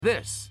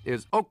This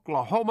is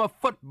Oklahoma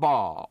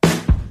football.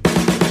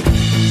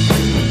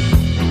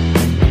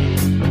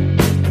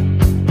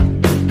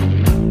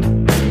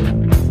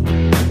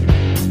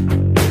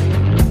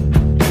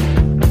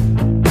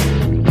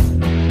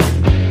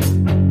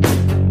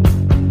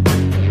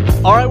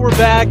 All right, we're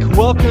back.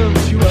 Welcome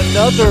to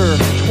another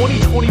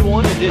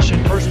 2021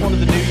 edition, first one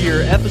of the new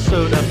year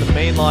episode of the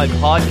Mainline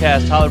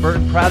Podcast. Tyler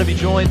Burton, proud to be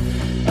joined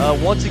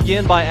once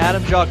again by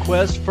Adam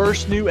Jacquez.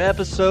 First new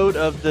episode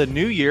of the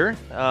new year.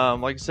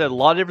 Like I said, a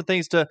lot of different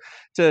things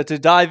to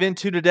dive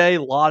into today.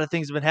 A lot of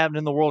things have been happening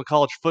in the world of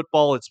college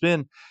football. It's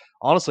been,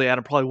 honestly,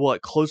 Adam, probably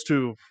close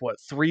to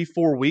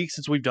 3-4 weeks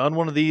since we've done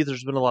one of these.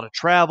 There's been a lot of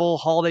travel,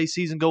 holiday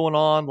season going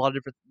on, a lot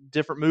of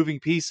different moving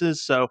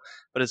pieces. But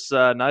it's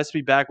nice to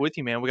be back with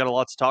you, man. We got a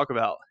lot to talk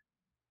about.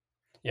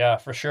 Yeah,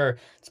 for sure.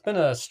 It's been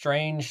a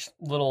strange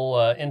little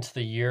into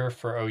the year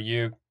for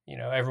OU. You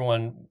know,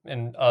 everyone,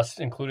 and us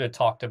included,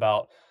 talked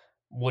about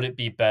would it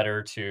be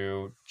better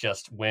to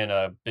just win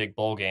a big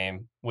bowl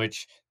game,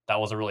 which that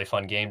was a really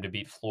fun game to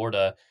beat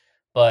Florida.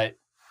 But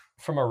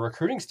from a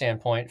recruiting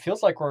standpoint, it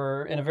feels like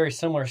we're in a very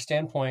similar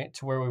standpoint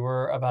to where we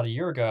were about a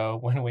year ago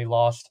when we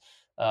lost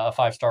a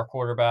 5-star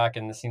quarterback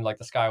and it seemed like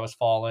the sky was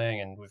falling,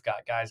 and we've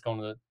got guys going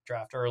to the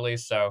draft early.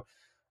 So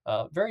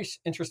very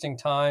interesting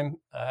time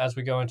as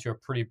we go into a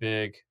pretty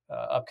big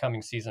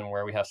upcoming season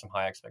where we have some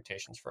high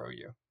expectations for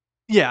OU.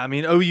 Yeah, I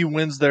mean, OU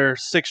wins their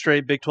sixth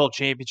straight Big 12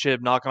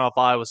 championship, knocking off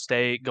Iowa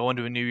State, going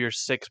to a New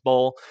Year's Six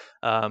Bowl,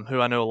 who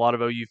I know a lot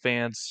of OU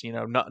fans,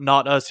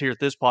 not us here at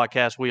this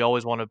podcast, we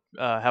always want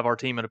to have our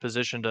team in a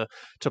position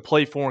to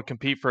play for and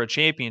compete for a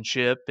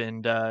championship.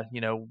 And,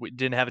 we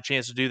didn't have a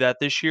chance to do that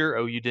this year.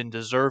 OU didn't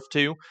deserve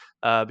to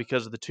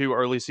because of the 2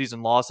 early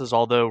season losses,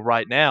 although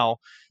right now,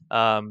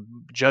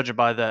 judging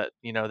by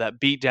that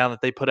beat down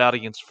that they put out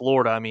against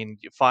Florida, I mean,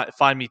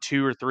 find me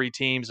 2 or 3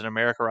 teams in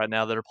America right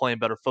now that are playing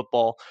better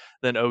football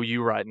than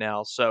OU right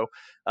now. So,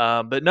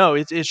 but no,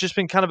 it's just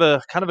been kind of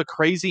a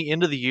crazy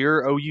end of the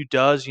year. OU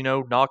does,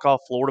 knock off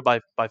Florida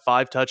by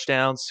 5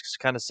 touchdowns,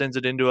 kind of sends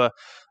it into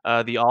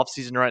the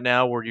offseason right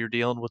now where you're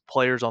dealing with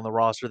players on the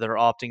roster that are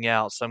opting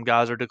out. Some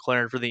guys are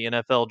declaring for the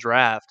NFL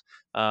draft.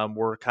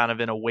 We're kind of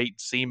in a wait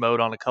and see mode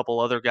on a couple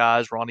other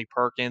guys. Ronnie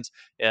Perkins,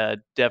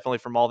 definitely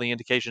from all the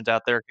indications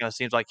out there, kind of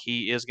seems like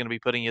he is going to be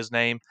putting his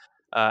name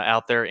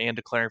out there and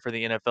declaring for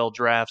the NFL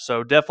draft.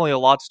 So definitely a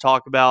lot to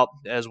talk about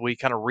as we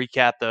kind of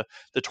recap the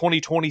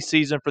 2020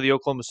 season for the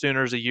Oklahoma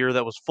Sooners, a year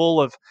that was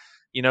full of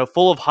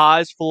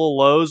highs, full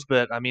of lows.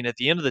 But I mean, at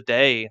the end of the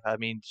day, I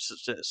mean,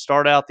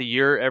 start out the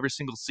year, every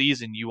single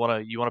season, you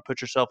want to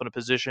put yourself in a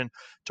position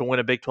to win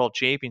a Big 12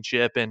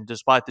 championship. And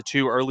despite the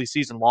 2 early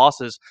season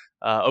losses,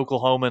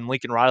 Oklahoma and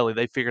Lincoln Riley,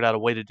 they figured out a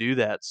way to do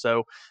that.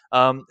 So,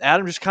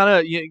 Adam, just kind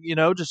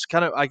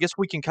of, I guess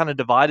we can kind of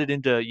divide it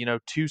into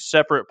 2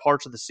 separate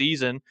parts of the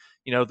season.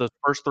 The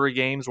first 3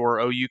 games where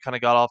OU kind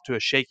of got off to a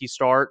shaky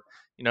start.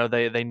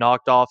 They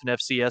knocked off an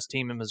FCS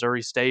team in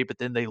Missouri State, but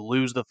then they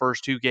lose the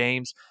first 2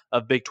 games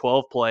of Big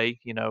 12 play,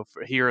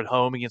 here at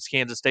home against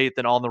Kansas State,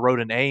 then on the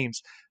road in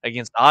Ames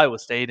against Iowa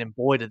State. And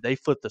boy, did they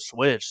flip the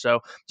switch.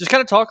 So just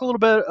kind of talk a little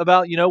bit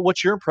about,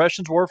 what your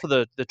impressions were for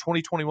the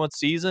 2021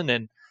 season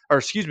the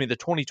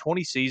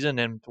 2020 season,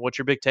 and what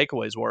your big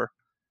takeaways were.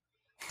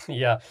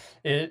 Yeah,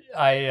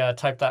 I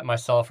typed that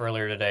myself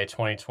earlier today,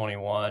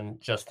 2021,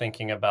 just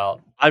thinking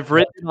about I've what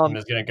written the on team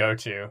is going to go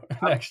to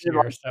I've next written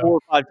year. like So 4 or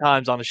 5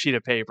 times on a sheet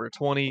of paper,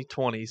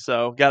 2020.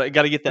 So got to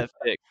get that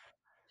fixed.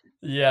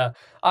 yeah,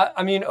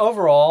 I mean,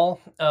 overall,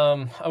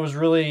 I was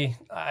really,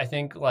 I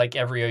think like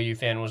every OU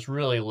fan was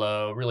really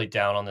low, really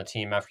down on the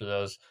team after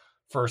those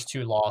first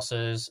 2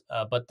 losses.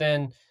 But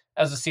then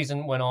as the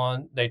season went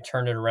on, they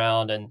turned it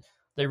around and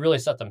they really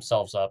set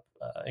themselves up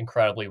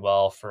incredibly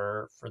well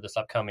for this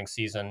upcoming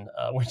season,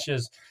 which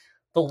is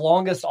the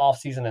longest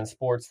offseason in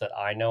sports that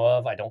I know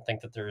of. I don't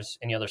think that there's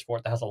any other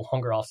sport that has a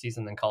longer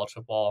offseason than college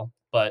football.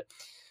 But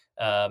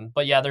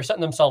yeah, they're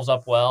setting themselves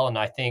up well, and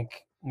I think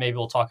maybe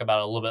we'll talk about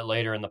it a little bit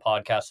later in the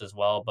podcast as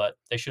well. But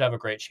they should have a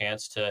great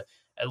chance to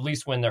at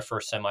least win their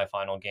first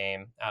semifinal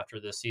game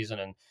after this season,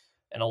 and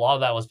a lot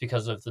of that was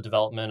because of the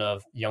development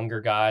of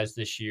younger guys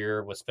this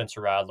year with Spencer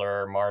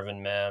Rattler,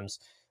 Marvin Mims,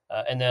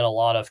 and then a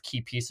lot of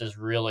key pieces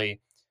really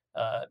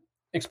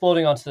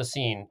exploding onto the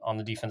scene on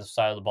the defensive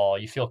side of the ball.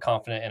 You feel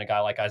confident in a guy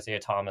like Isaiah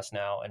Thomas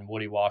now, and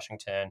Woody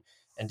Washington,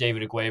 and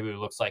David Ugwebu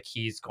looks like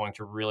he's going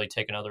to really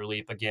take another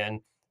leap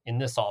again in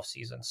this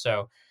offseason.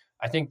 So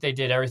I think they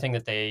did everything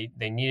that they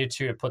needed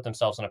to put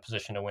themselves in a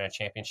position to win a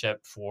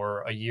championship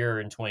for a year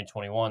in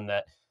 2021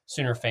 that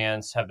Sooner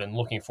fans have been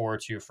looking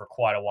forward to for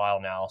quite a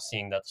while now,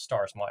 seeing that the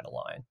stars might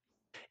align.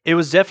 It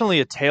was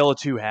definitely a tale of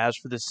 2 halves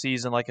for this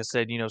season. Like I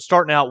said,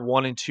 starting out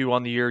 1-2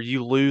 on the year,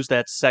 you lose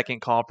that second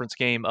conference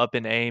game up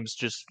in Ames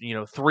just,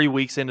 3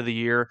 weeks into the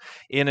year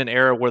in an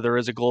era where there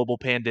is a global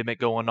pandemic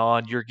going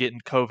on. You're getting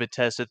COVID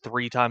tested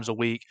 3 times a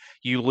week.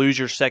 You lose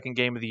your second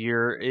game of the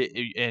year,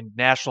 and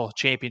national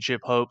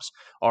championship hopes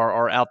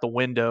are out the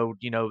window.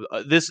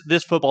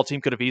 This football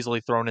team could have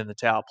easily thrown in the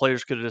towel.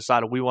 Players could have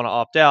decided we want to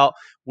opt out.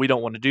 We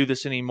don't want to do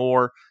this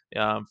anymore.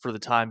 for the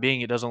time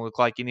being. It doesn't look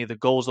like any of the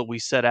goals that we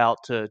set out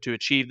to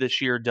achieve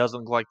this year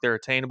doesn't look like they're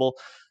attainable.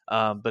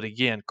 But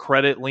again,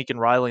 credit Lincoln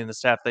Riley and the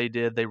staff they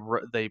did. They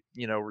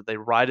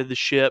righted the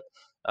ship.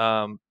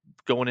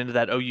 Going into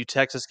that OU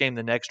Texas game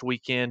the next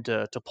weekend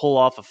to pull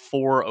off a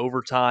 4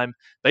 overtime,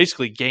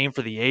 basically game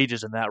for the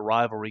ages in that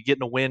rivalry.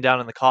 Getting a win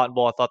down in the Cotton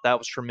Bowl, I thought that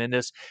was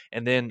tremendous.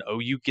 And then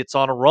OU gets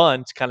on a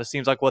run. It kind of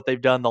seems like what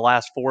they've done the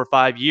last 4 or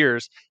 5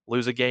 years.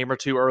 Lose a game or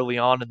two early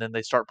on, and then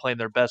they start playing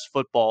their best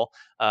football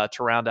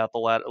to round out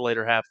the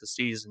later half of the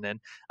season. And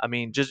I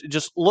mean,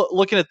 just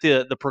looking at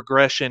the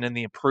progression and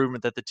the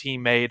improvement that the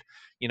team made.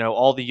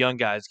 All the young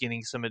guys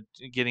getting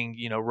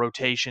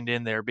rotationed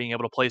in there, being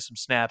able to play some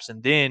snaps,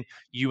 and then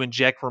you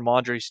inject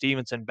Ramondre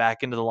Stevenson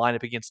back into the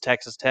lineup against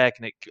Texas Tech,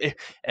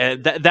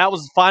 and that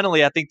was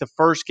finally, I think, the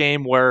first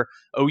game where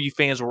OU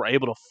fans were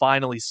able to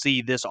finally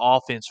see this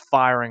offense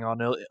firing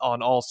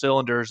on all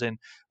cylinders and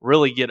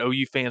really get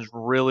OU fans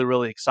really,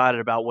 really excited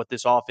about what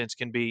this offense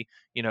can be,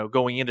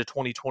 going into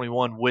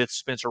 2021 with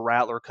Spencer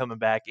Rattler coming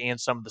back and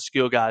some of the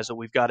skill guys that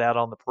we've got out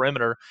on the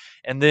perimeter.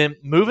 And then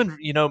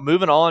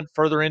moving on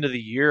further into the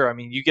year, I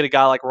mean, you get a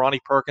guy like Ronnie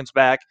Perkins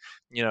back.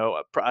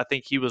 I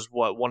think he was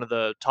one of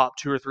the top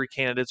 2 or 3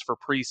 candidates for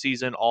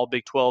preseason All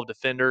Big 12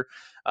 defender.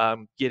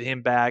 Get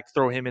him back,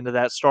 throw him into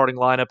that starting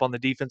lineup on the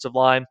defensive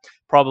line.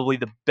 Probably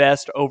the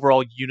best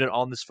overall unit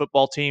on this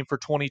football team for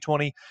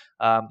 2020.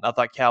 I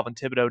thought Calvin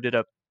Thibodeau did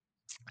a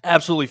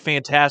absolutely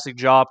fantastic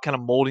job kind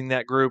of molding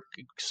that group.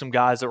 Some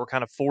guys that were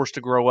kind of forced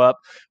to grow up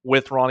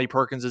with Ronnie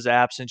Perkins'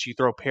 absence. You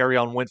throw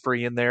Perrion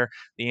Winfrey in there,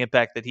 the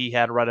impact that he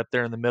had right up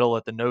there in the middle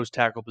at the nose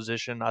tackle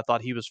position. I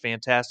thought he was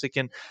fantastic.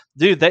 And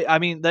dude,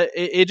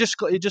 it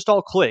just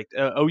all clicked.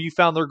 OU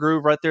found their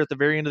groove right there at the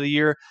very end of the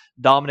year,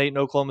 dominating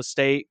Oklahoma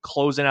State,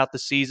 closing out the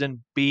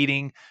season,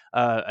 beating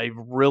a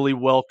really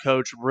well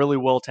coached, really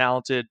well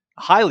talented,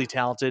 highly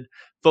talented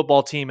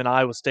football team in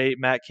Iowa State.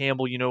 Matt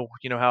Campbell, you know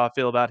how I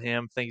feel about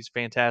him. I think he's a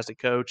fantastic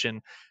coach,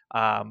 and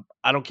I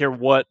don't care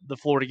what the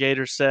Florida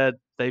Gators said.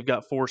 They've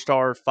got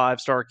 4-star,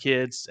 5-star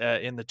kids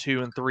in the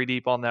 2 and 3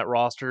 deep on that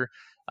roster.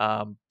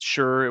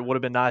 Sure, it would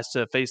have been nice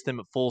to face them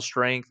at full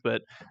strength,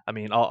 but I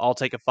mean, I'll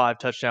take a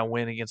 5-touchdown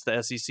win against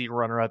the SEC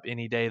runner-up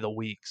any day of the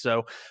week.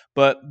 So,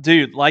 but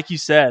dude, like you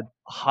said,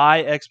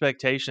 high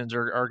expectations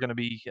are going to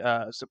be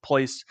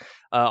placed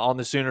on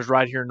the Sooners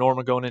right here in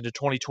Norman going into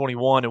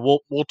 2021, and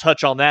we'll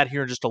touch on that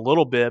here in just a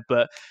little bit.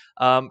 But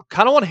kind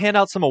of want to hand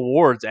out some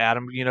awards,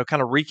 Adam.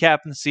 Kind of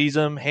recapping the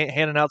season,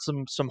 handing out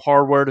some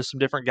hardware to some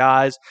different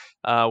guys.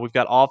 We've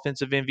got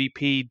offensive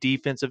MVP,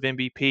 defensive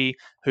MVP,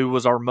 who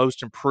was our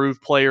most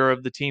improved player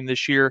of the team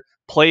this year,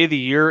 play of the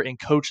year, and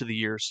coach of the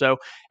year. So,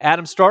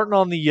 Adam, starting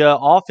on the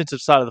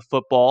offensive side of the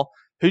football,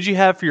 who'd you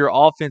have for your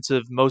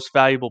offensive most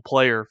valuable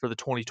player for the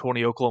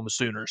 2020 Oklahoma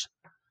Sooners?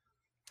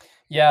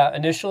 Yeah,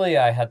 initially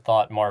I had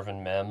thought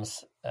Marvin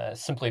Mims,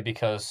 simply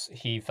because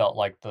he felt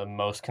like the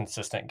most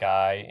consistent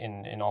guy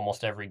in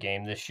almost every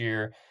game this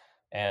year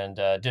and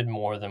did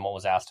more than what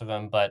was asked of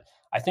him. But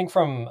I think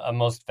from a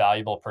most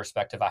valuable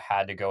perspective, I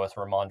had to go with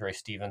Ramondre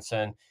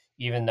Stevenson,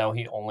 even though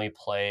he only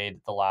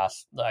played the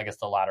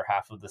latter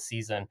half of the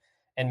season.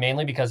 And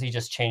mainly because he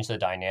just changed the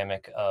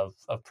dynamic of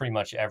pretty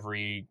much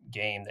every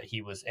game that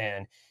he was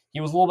in. He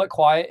was a little bit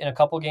quiet in a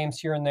couple games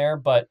here and there,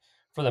 but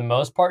for the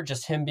most part,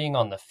 just him being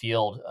on the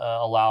field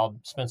allowed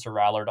Spencer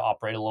Rattler to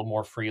operate a little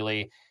more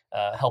freely,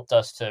 helped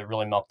us to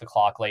really milk the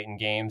clock late in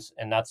games.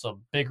 And that's a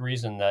big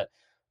reason that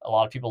a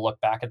lot of people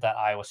look back at that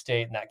Iowa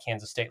State and that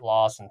Kansas State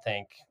loss and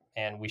think,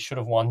 and we should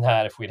have won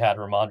that if we'd had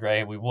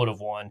Ramondre, we would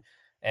have won.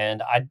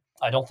 And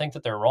I don't think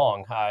that they're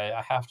wrong.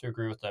 I have to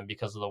agree with them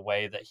because of the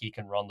way that he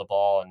can run the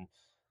ball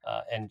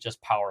and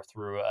just power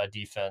through a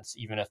defense,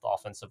 even if the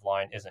offensive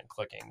line isn't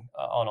clicking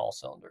on all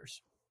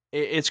cylinders.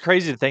 It's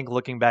crazy to think,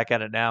 looking back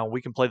at it now.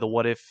 We can play the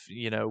what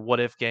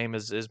if game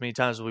as many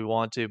times as we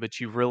want to, but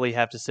you really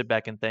have to sit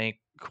back and think,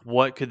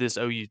 what could this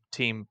OU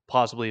team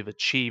possibly have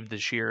achieved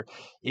this year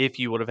if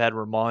you would have had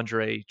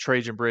Ramondre,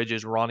 Trajan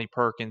Bridges, Ronnie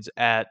Perkins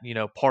at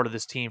part of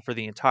this team for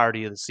the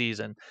entirety of the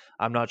season.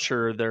 I'm not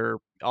sure they're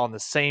on the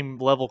same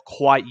level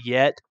quite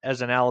yet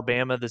as an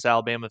Alabama. This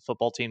Alabama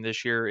football team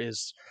this year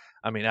is,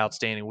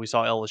 outstanding. We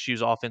saw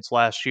LSU's offense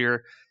last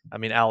year.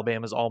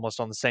 Alabama's almost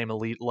on the same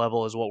elite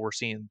level as what we're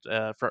seeing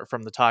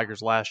from the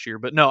Tigers last year.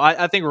 But no,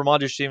 I think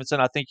Ramondre Stevenson,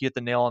 I think you hit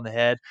the nail on the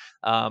head.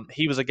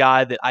 He was a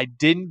guy that I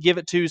didn't give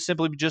it to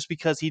simply just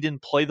because he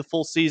didn't play the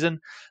full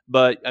season.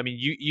 But,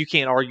 you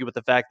can't argue with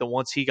the fact that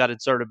once he got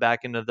inserted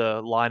back into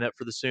the lineup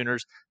for the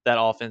Sooners, that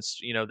offense,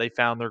 they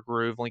found their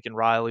groove. Lincoln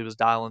Riley was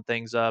dialing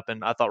things up,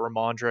 and I thought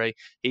Ramondre,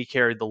 he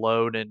carried the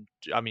load. And,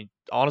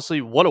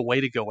 honestly, what a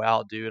way to go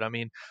out, dude.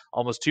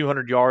 Almost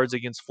 200 yards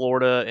against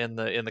Florida in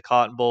the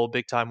Cotton Bowl,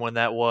 big time when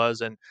that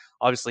was, and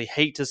obviously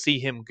hate to see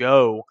him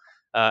go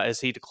as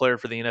he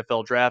declared for the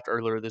NFL draft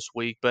earlier this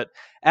week. But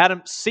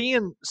Adam,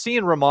 seeing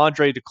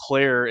Ramondre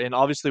declare, and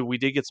obviously we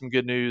did get some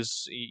good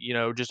news,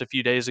 just a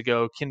few days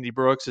ago. Kennedy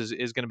Brooks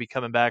is going to be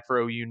coming back for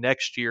OU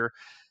next year.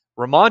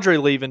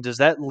 Ramondre leaving, does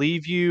that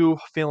leave you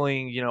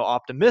feeling,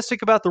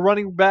 optimistic about the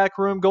running back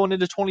room going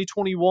into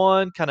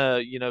 2021? Kind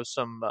of,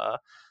 some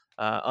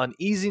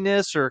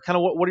uneasiness, or kind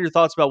of what are your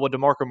thoughts about what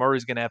DeMarco Murray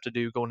is going to have to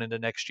do going into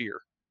next year?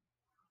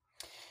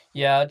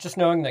 Yeah, just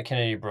knowing that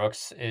Kennedy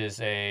Brooks is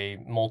a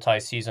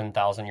multi-season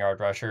 1,000-yard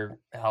rusher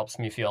helps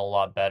me feel a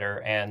lot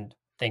better. And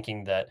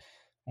thinking that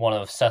one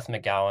of Seth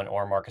McGowan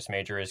or Marcus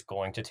Major is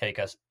going to take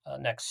us a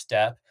next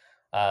step,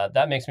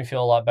 that makes me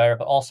feel a lot better.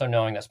 But also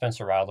knowing that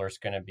Spencer Rattler is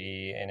going to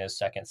be in his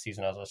second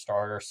season as a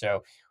starter,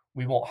 so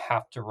we won't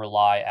have to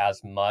rely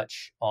as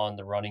much on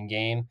the running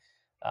game.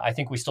 I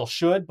think we still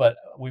should, but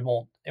we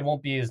won't. It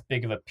won't be as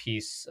big of a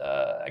piece.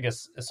 I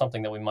guess is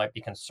something that we might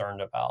be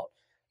concerned about.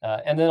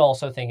 And then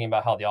also thinking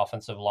about how the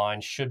offensive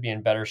line should be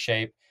in better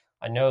shape.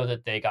 I know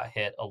that they got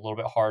hit a little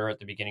bit harder at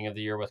the beginning of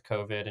the year with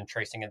COVID and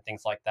tracing and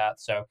things like that.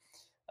 So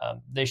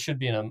they should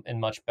be in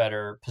much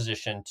better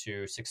position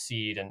to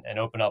succeed and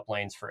open up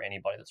lanes for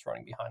anybody that's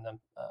running behind them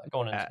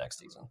going into next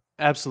season.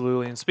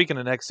 Absolutely. And speaking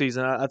of next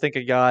season, I think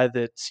a guy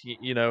that,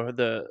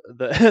 the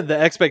the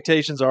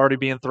expectations are already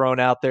being thrown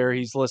out there.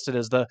 He's listed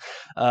as the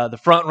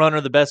front runner,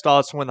 the best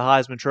odds to win the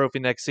Heisman Trophy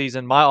next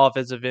season. My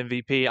offensive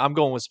MVP, I'm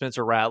going with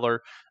Spencer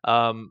Rattler.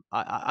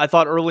 I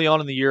thought early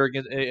on in the year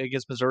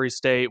against Missouri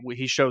State,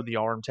 he showed the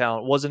arm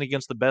talent. It wasn't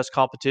against the best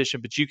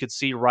competition, but you could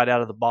see right out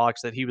of the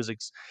box that he was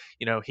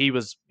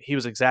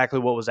exactly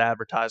what was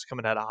advertised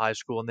coming out of high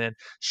school, and then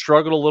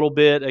struggled a little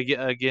bit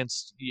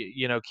against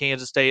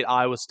Kansas State,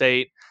 Iowa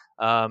State.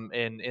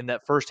 And in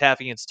that first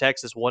half against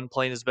Texas, wasn't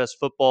playing his best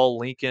football.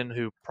 Lincoln,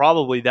 who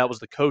probably that was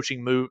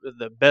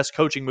the best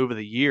coaching move of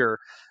the year,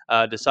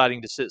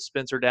 deciding to sit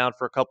Spencer down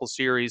for a couple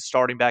series,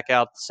 starting back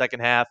out the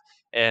second half.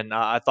 And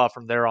I thought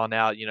from there on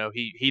out,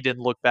 he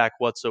didn't look back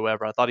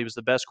whatsoever. I thought he was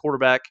the best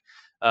quarterback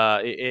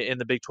in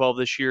the Big 12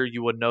 this year.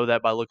 You would know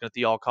that by looking at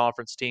the all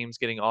conference teams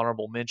getting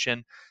honorable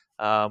mention.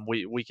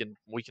 We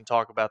can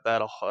talk about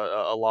that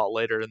a lot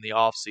later in the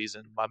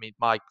offseason. I mean,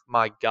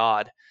 my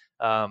God.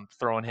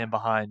 Throwing him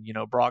behind,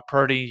 Brock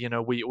Purdy.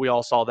 We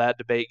all saw that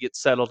debate get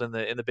settled in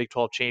the Big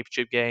 12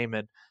 championship game,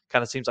 and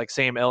kind of seems like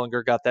Sam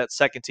Ehlinger got that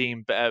second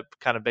team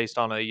kind of based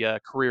on a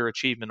career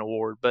achievement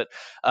award. But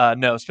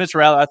no, Spencer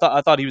Rattler,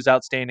 I thought he was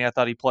outstanding. I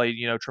thought he played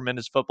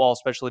tremendous football,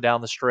 especially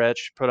down the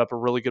stretch. Put up a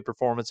really good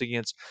performance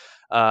against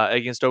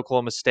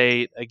Oklahoma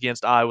State,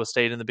 against Iowa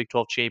State in the Big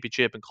 12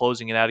 championship, and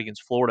closing it out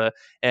against Florida.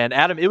 And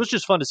Adam, it was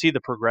just fun to see the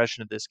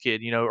progression of this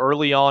kid.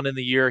 Early on in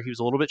the year, he was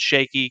a little bit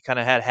shaky, kind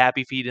of had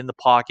happy feet in the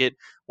pocket.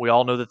 We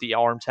all know that the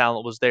arm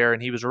talent was there,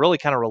 and he was really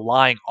kind of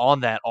relying on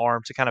that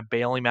arm to kind of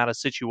bail him out of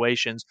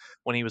situations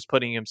when he was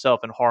putting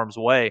himself in harm's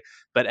way.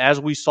 But as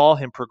we saw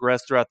him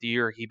progress throughout the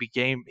year, he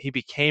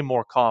became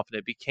more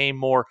confident, became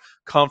more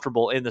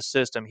comfortable in the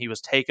system. He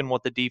was taking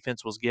what the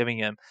defense was giving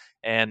him.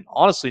 And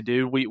honestly,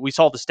 dude, we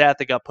saw the stat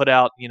that got put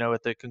out,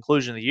 at the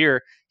conclusion of the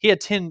year. He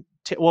had 10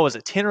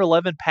 or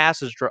 11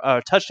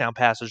 touchdown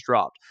passes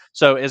dropped.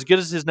 So as good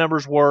as his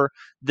numbers were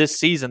this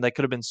season, they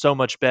could have been so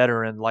much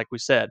better. And like we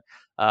said,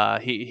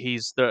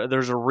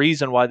 there's a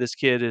reason why this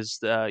kid is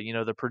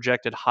the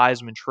projected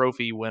Heisman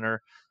Trophy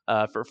winner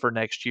for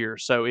next year.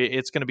 So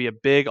it's going to be a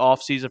big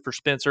offseason for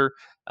Spencer,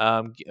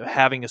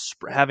 having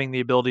the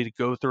ability to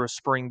go through a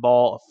spring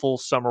ball, a full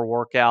summer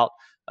workout,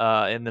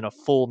 and then a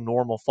full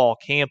normal fall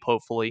camp,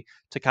 hopefully,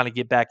 to kind of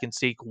get back in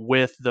sync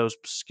with those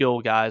skill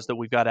guys that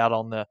we've got out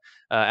on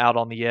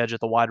the edge at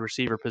the wide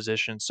receiver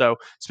position. So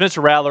Spencer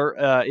Rattler,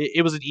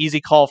 it was an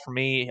easy call for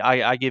me.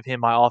 I give him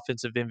my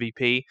offensive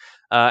MVP.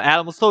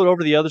 Adam, let's throw it over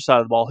to the other side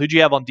of the ball. Who'd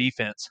you have on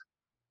defense?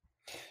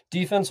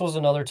 Defense was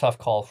another tough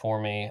call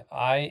for me.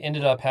 I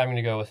ended up having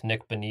to go with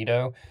Nick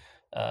Bonito.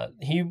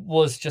 He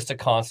was just a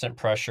constant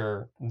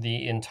pressure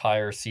the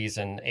entire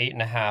season.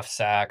 8.5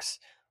 sacks,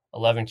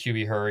 11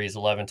 QB hurries,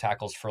 11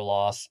 tackles for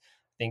loss.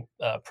 I think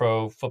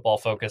Pro Football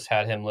Focus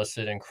had him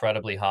listed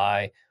incredibly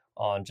high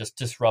on just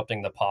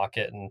disrupting the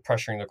pocket and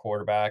pressuring the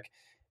quarterback.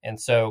 And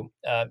so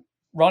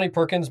Ronnie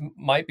Perkins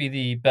might be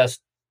the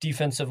best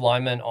defensive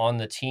lineman on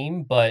the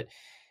team, but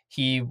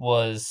he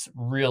was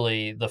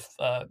really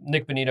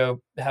Nick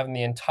Bonito having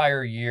the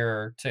entire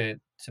year to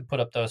put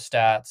up those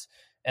stats.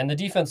 And the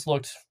defense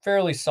looked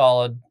fairly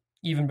solid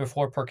even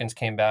before Perkins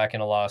came back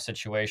in a lot of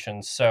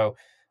situations. So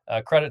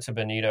credit to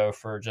Bonito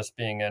for just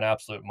being an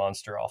absolute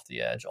monster off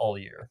the edge all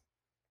year.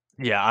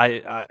 Yeah,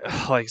 I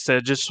like I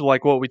said, just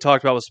like what we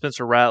talked about with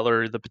Spencer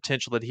Rattler, the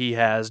potential that he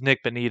has.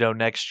 Nick Bonito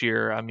next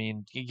year, I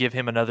mean, you give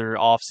him another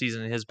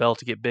offseason in his belt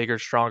to get bigger,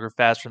 stronger,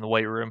 faster in the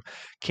weight room.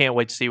 Can't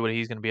wait to see what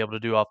he's going to be able to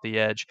do off the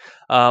edge.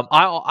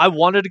 I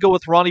wanted to go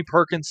with Ronnie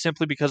Perkins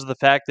simply because of the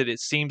fact that it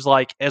seems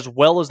like as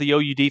well as the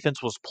OU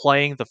defense was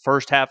playing the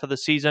first half of the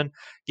season,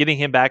 getting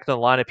him back in the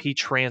lineup, he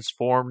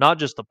transformed not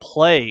just the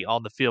play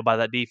on the field by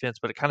that defense,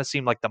 but it kind of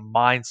seemed like the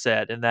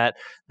mindset and that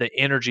the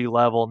energy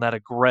level and that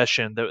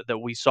aggression that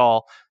we saw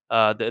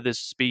this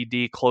Speed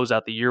D close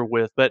out the year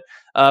with. But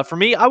for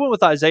me, I went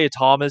with Isaiah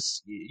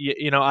Thomas.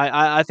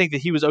 I think that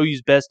he was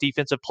OU's best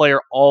defensive player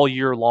all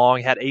year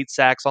long, had 8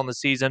 sacks on the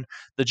season.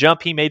 The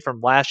jump he made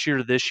from last year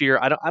to this year,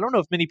 I don't know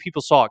if many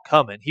people saw it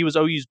coming. He was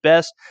OU's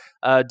best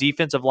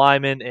defensive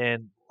lineman,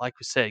 and like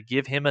we said,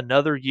 give him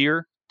another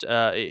year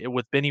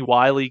with Benny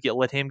Wiley,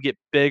 let him get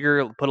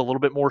bigger, put a little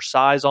bit more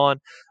size on,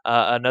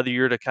 another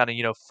year to kind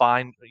of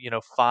fine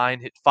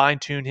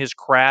tune his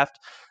craft.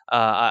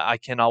 I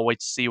cannot wait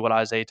to see what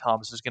Isaiah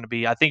Thomas is going to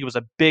be. I think it was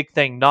a big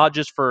thing, not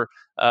just for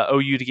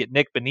OU to get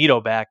Nick Benito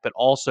back, but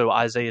also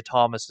Isaiah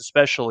Thomas,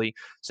 especially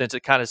since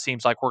it kind of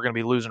seems like we're going to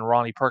be losing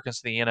Ronnie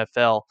Perkins to the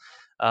NFL.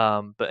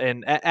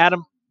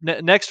 Adam,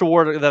 next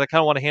award that I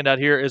kind of want to hand out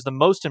here is the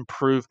most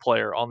improved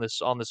player on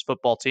this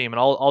football team, and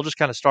I'll just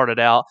kind of start it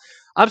out.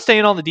 I'm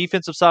staying on the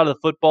defensive side of the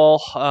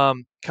football.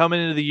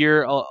 Coming into the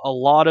year, a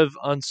lot of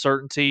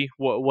uncertainty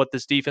what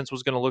this defense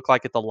was going to look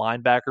like at the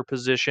linebacker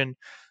position.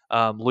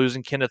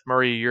 Losing Kenneth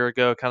Murray a year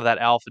ago, kind of that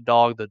alpha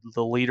dog,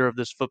 the leader of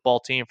this football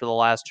team for the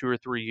last 2 or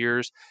 3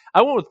 years.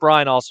 I went with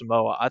Brian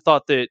Asamoah. I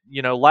thought that,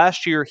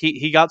 last year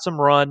he got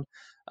some run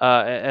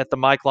at the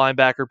Mike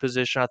linebacker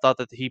position. I thought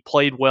that he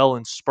played well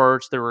in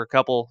spurts. There were a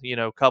couple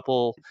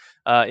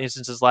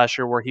instances last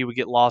year where he would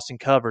get lost in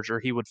coverage or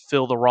he would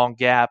fill the wrong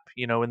gap,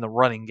 in the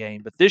running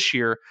game. But this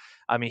year,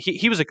 I mean,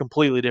 he was a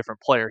completely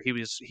different player. He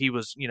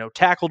was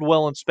tackled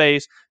well in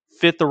space,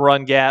 fit the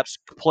run gaps,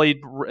 played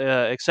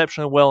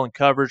exceptionally well in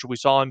coverage. We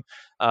saw him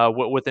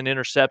with an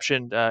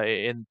interception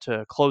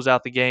to close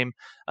out the game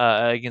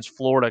against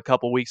Florida a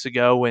couple weeks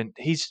ago, and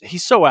he's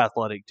so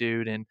athletic,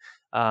 dude. And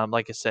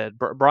like I said,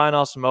 Brian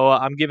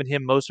Asamoah, I'm giving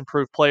him most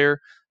improved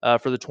player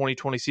for the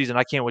 2020 season.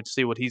 I can't wait to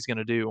see what he's going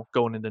to do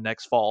going into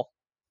next fall.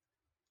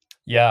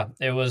 Yeah,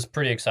 it was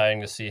pretty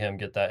exciting to see him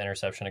get that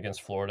interception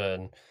against Florida,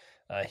 and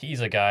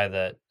he's a guy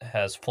that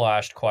has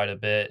flashed quite a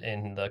bit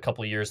in the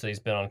couple of years that he's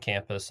been on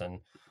campus, and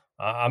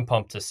I'm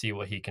pumped to see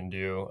what he can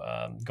do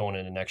going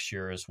into next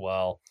year as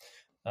well.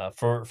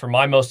 For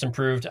my most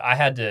improved, I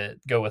had to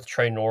go with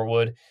Trey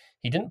Norwood.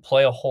 He didn't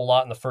play a whole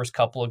lot in the first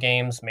couple of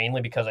games,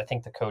 mainly because I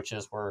think the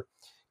coaches were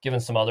giving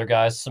some other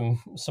guys some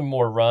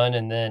more run.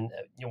 And then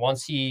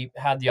once he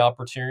had the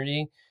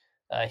opportunity,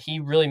 he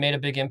really made a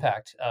big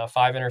impact.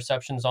 5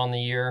 interceptions on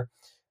the year,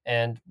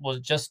 and was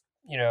just,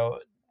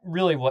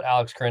 really what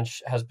Alex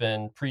Grinch has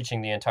been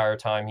preaching the entire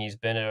time he's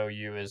been at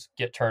OU is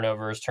get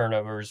turnovers,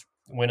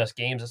 win us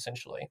games,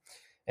 essentially.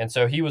 And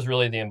so he was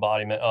really the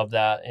embodiment of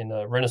that in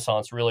a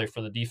renaissance, really,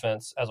 for the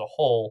defense as a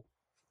whole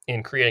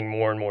in creating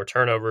more and more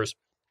turnovers.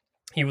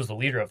 He was the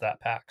leader of that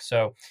pack.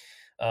 So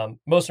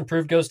most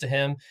improved goes to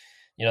him.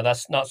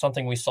 That's not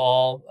something we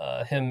saw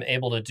him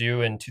able to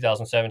do in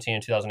 2017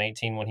 and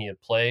 2018 when he had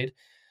played.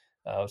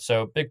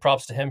 So big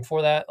props to him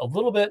for that. A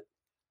little bit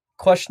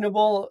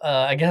questionable,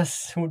 I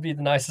guess would be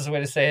the nicest way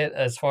to say it,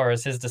 as far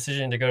as his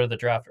decision to go to the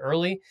draft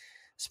early,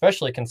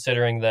 especially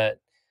considering that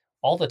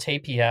all the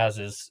tape he has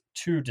is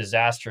 2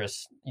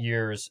 disastrous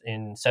years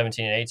in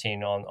 17 and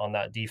 18 on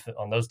that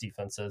on those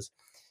defenses,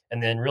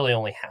 and then really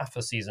only half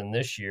a season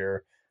this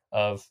year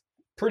of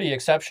pretty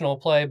exceptional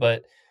play,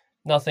 but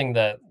nothing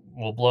that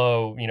will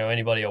blow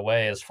anybody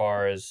away as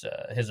far as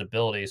his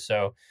ability.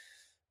 So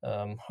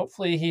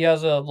hopefully he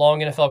has a long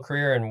NFL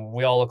career, and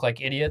we all look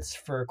like idiots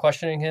for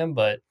questioning him,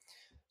 but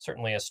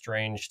certainly a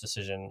strange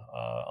decision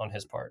on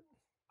his part.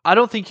 I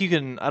don't think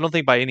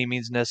by any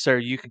means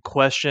necessary you can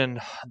question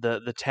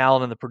the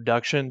talent and the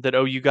production that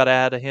OU got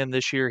out of him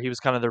this year. He was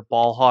kind of their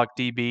ball hawk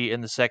DB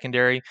in the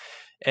secondary.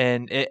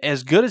 And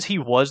as good as he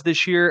was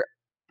this year,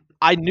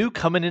 I knew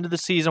coming into the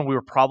season we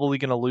were probably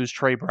going to lose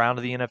Trey Brown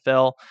to the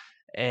NFL.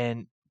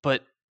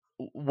 But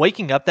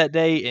waking up that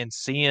day and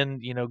seeing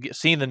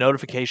the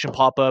notification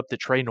pop up that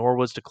Trey Norwood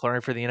was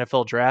declaring for the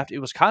NFL draft, it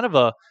was kind of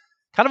a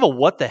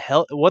what the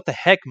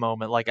heck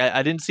moment. Like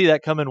I didn't see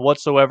that coming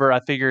whatsoever. I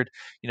figured,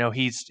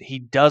 he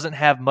doesn't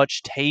have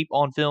much tape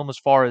on film as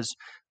far as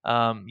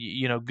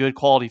good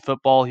quality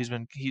football.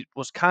 He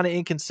was kind of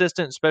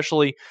inconsistent,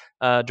 especially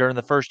during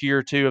the first year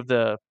or two of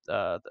the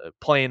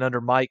playing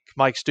under Mike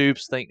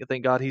Stoops.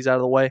 Thank God he's out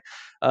of the way.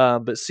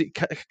 But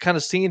kind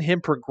of seeing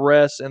him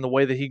progress and the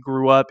way that he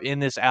grew up in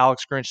this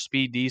Alex Grinch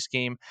speed D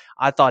scheme,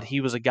 I thought he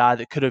was a guy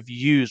that could have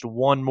used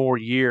one more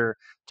year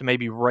to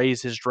maybe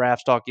raise his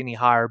draft stock any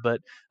higher.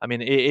 But I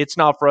mean, it's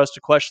not for us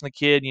to question the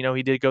kid.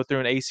 He did go through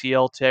an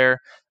ACL tear.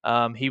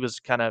 He was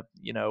kind of,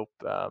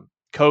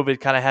 COVID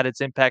kind of had its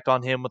impact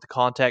on him with the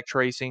contact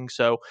tracing.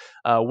 So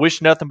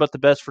wish nothing but the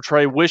best for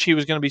Trey. Wish he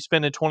was going to be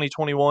spending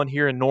 2021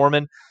 here in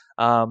Norman.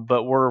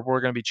 But we're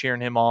going to be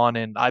cheering him on.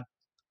 And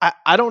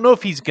I don't know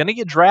if he's going to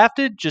get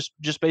drafted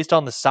just based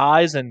on the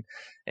size and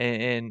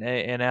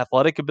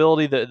athletic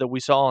ability that we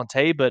saw on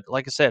tape. But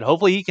like I said,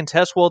 hopefully he can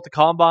test well at the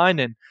combine.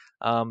 And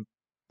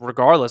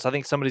regardless, I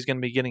think somebody's going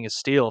to be getting a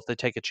steal if they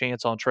take a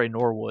chance on Trey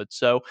Norwood.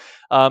 So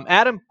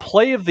Adam,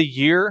 play of the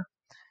year.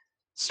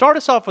 Start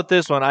us off with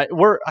this one.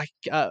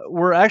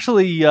 We're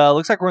actually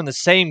looks like we're in the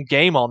same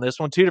game on this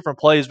one, 2 different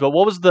plays. But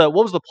what was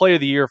the play of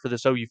the year for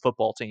this OU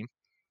football team?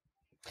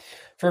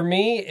 For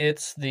me,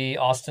 it's the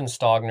Austin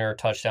Stogner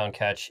touchdown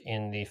catch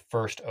in the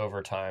first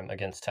overtime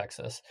against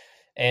Texas.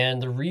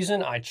 And the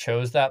reason I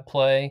chose that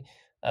play,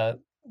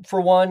 for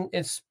one,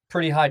 it's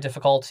pretty high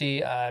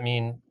difficulty. I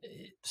mean,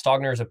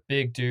 Stogner is a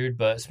big dude,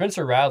 but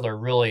Spencer Rattler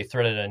really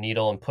threaded a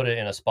needle and put it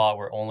in a spot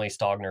where only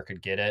Stogner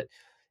could get it.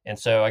 And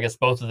so I guess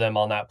both of them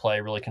on that play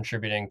really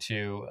contributing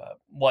to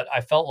what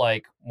I felt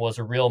like was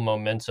a real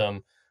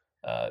momentum,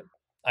 uh,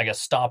 I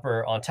guess,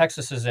 stopper on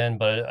Texas's end,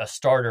 but a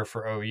starter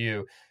for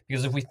OU.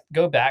 Because if we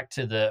go back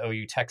to the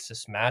OU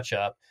Texas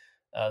matchup,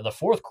 the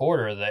fourth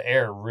quarter, the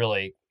air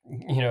really,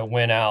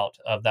 went out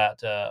of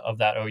that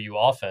OU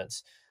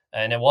offense.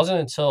 And it wasn't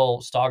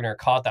until Stogner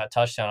caught that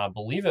touchdown, I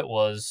believe it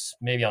was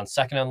maybe on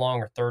second and long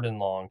or third and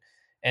long.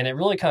 And it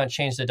really kind of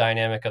changed the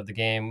dynamic of the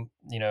game,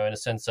 in a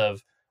sense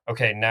of,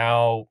 okay,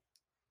 now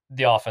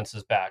the offense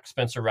is back.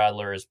 Spencer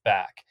Rattler is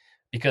back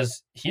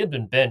because he had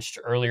been benched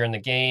earlier in the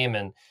game,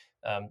 and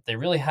they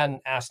really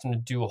hadn't asked him to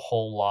do a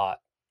whole lot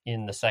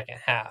in the second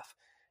half.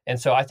 And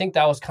so I think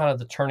that was kind of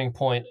the turning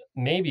point,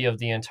 maybe of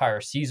the entire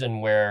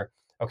season, where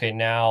okay,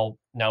 now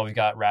we've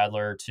got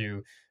Rattler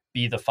to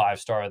be the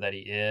 5-star that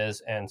he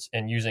is,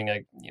 and using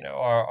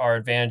our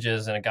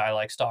advantages and a guy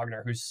like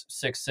Stogner who's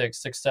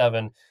 6'6",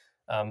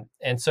 6'7".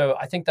 And so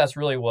I think that's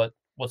really what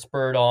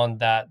spurred on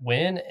that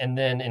win, and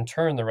then in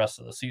turn the rest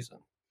of the season.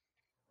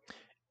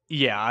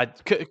 Yeah, I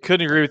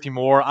couldn't agree with you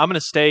more. I'm going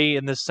to stay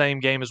in this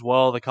same game as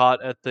well. The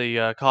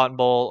Cotton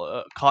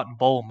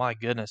Bowl. My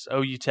goodness,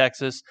 OU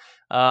Texas.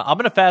 I'm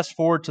going to fast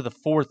forward to the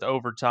fourth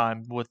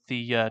overtime with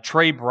the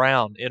Trey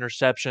Brown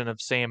interception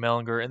of Sam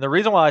Ellinger, and the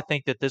reason why I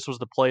think that this was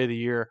the play of the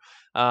year,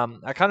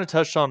 I kind of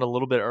touched on it a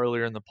little bit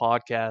earlier in the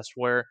podcast,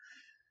 where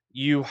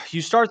you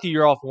start the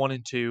year off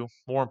 1-2.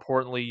 More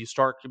importantly, you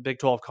start the Big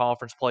 12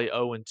 conference play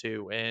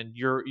 0-2, and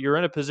you're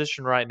in a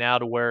position right now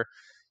to where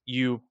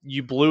you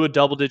blew a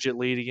double-digit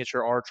lead against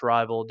your arch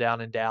rival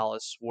down in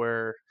Dallas,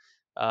 where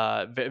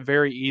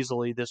very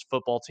easily this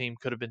football team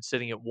could have been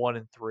sitting at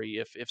 1-3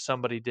 if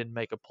somebody didn't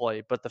make a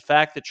play. But the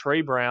fact that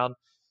Trey Brown,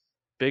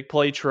 big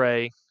play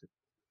Trey,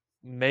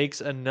 makes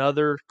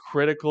another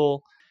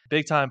critical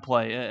big time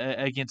play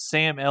against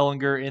Sam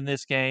Ellinger in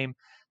this game,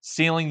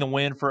 sealing the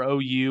win for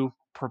OU,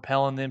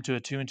 propelling them to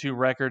a 2-2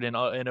 record, and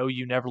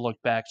OU never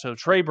looked back. So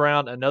Trey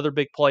Brown, another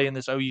big play in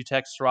this OU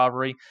Texas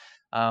rivalry.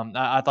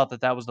 I thought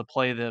that was the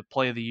play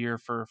of the year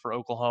for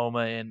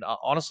Oklahoma. And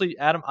honestly,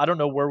 Adam, I don't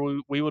know where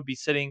we would be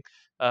sitting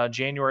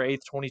January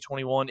 8th,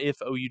 2021, if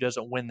OU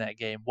doesn't win that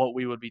game, what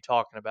we would be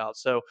talking about.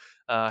 So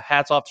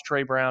hats off to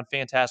Trey Brown.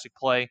 Fantastic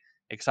play.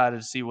 Excited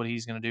to see what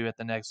he's going to do at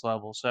the next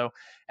level. So,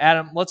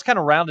 Adam, let's kind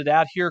of round it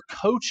out here.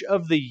 Coach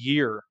of the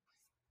year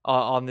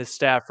on this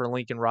staff for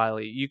Lincoln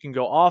Riley. You can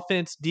go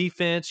offense,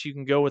 defense. You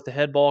can go with the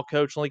head ball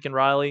coach, Lincoln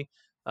Riley.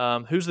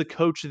 Who's the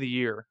coach of the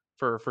year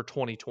for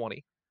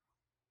 2020?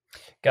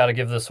 Got to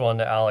give this one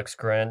to Alex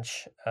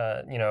Grinch.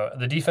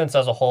 The defense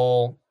as a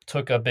whole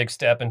took a big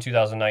step in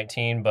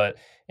 2019, but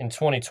in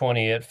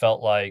 2020, it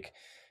felt like,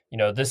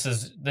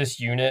 this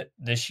unit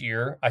this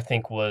year, I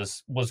think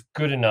was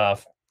good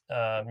enough,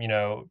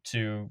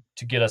 to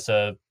get us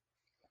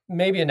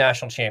maybe a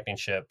national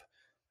championship,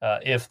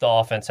 if the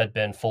offense had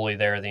been fully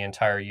there the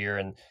entire year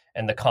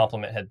and the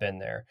complement had been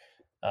there.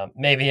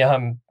 Maybe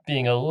I'm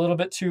being a little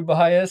bit too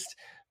biased,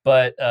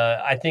 but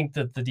I think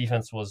that the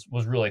defense was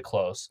really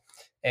close.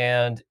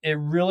 And it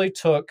really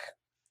took,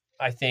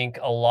 I think,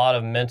 a lot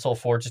of mental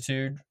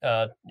fortitude,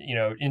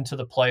 into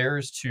the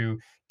players to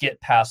get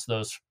past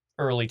those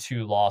early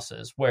 2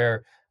 losses,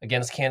 where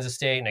against Kansas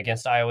State and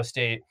against Iowa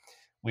State,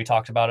 we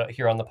talked about it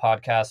here on the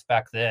podcast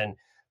back then.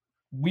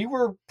 We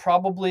were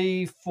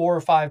probably 4 or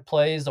 5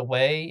 plays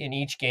away in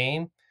each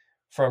game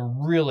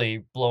from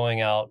really blowing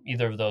out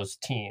either of those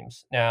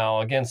teams. Now,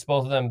 against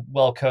both of them,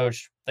 well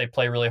coached, they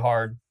play really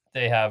hard.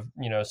 They have,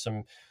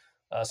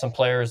 some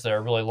players that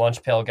are really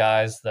lunch pail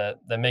guys that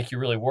make you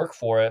really work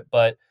for it.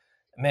 But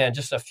man,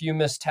 just a few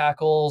missed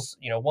tackles,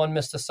 one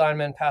missed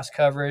assignment, pass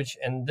coverage,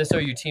 and this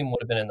OU team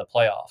would have been in the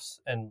playoffs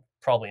and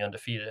probably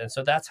undefeated. And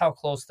so that's how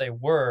close they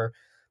were.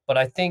 But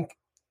I think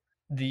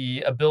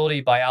the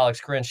ability by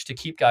Alex Grinch to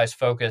keep guys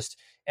focused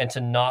and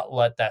to not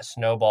let that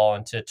snowball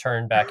and to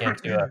turn back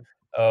into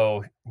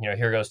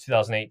here goes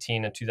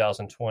 2018 and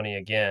 2020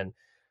 again.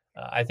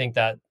 I think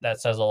that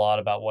says a lot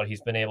about what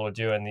he's been able to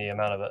do and the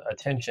amount of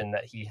attention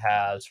that he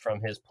has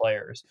from his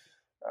players,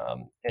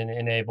 and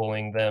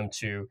enabling them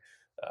to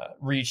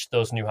reach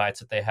those new heights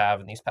that they have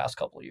in these past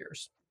couple of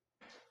years.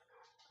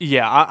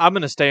 Yeah, I'm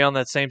going to stay on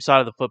that same side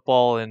of the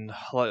football, and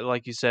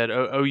like you said,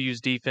 OU's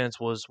defense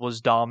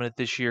was dominant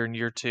this year in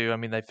year 2. I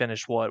mean, they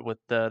finished with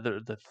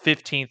the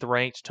 15th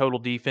ranked total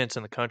defense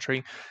in the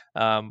country.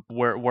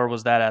 Where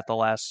was that at the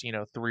last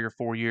 3 or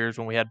 4 years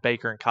when we had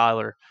Baker and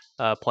Kyler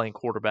playing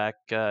quarterback?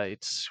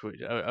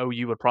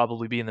 OU would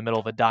probably be in the middle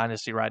of a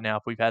dynasty right now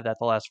if we've had that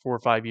the last 4 or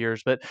 5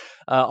 years. But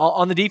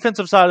on the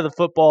defensive side of the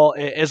football,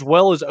 as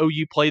well as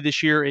OU played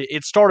this year,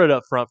 it started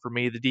up front for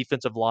me, the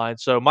defensive line.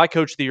 So my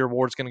coach of the year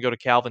award is going to go to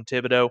Calvin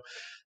Thibodeau.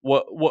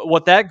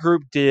 What that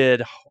group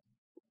did,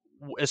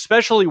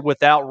 especially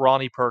without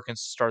Ronnie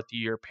Perkins to start the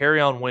year,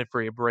 Perion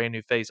Winfrey, a brand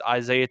new face,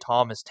 Isaiah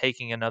Thomas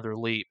taking another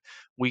leap.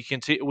 We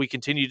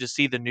continue to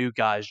see the new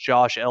guys,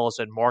 Josh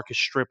Ellison, Marcus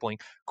Stripling,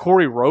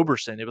 Corey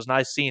Roberson. It was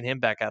nice seeing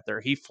him back out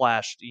there. He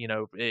flashed,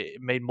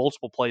 made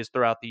multiple plays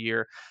throughout the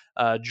year.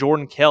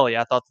 Jordan Kelly,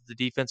 I thought that the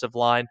defensive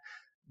line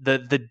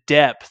the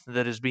depth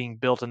that is being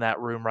built in that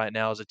room right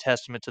now is a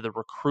testament to the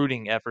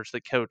recruiting efforts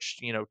that Coach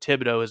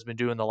Thibodeau has been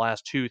doing the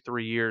last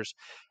 2-3 years.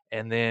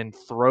 And then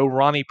throw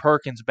Ronnie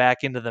Perkins back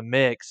into the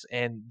mix.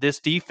 And this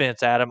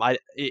defense, Adam,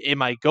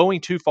 am I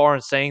going too far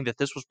in saying that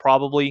this was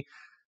probably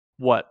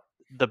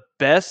the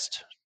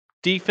best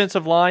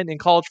defensive line in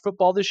college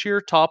football this year?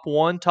 Top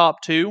one,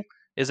 top two?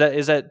 Is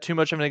that too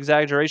much of an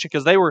exaggeration?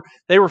 Because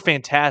they were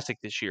fantastic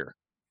this year.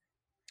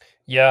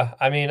 Yeah,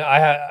 I mean,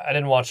 I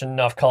didn't watch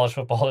enough college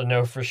football to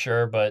know for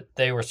sure, but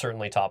they were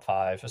certainly top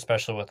five,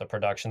 especially with the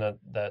production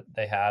that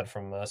they had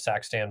from a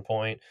sack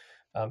standpoint.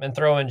 And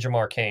throw in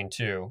Jamar Cain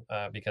too,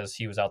 because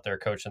he was out there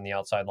coaching the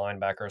outside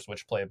linebackers,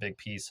 which play a big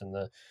piece in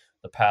the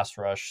pass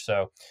rush.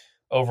 So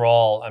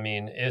overall, I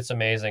mean, it's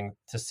amazing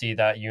to see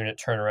that unit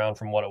turn around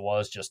from what it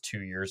was just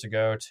 2 years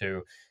ago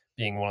to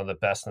being one of the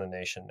best in the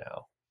nation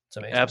now. It's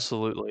amazing.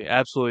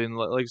 Absolutely. And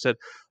like I said,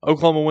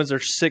 Oklahoma wins their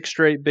 6th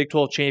straight Big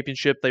 12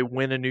 championship. They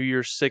win a New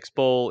Year's Six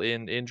Bowl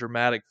in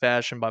dramatic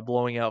fashion by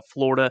blowing out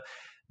Florida.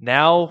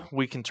 Now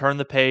we can turn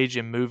the page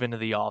and move into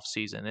the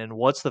offseason. And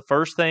what's the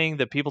first thing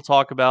that people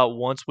talk about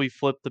once we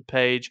flip the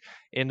page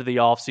into the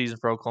offseason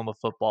for Oklahoma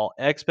football?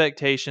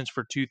 Expectations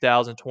for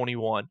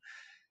 2021.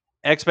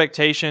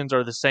 Expectations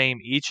are the same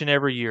each and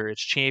every year.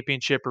 It's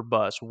championship or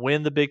bust.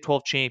 Win the Big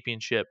 12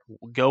 championship,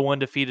 go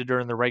undefeated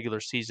during the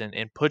regular season,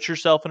 and put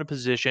yourself in a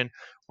position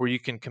where you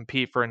can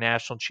compete for a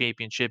national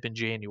championship in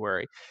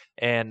January.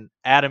 And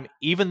Adam,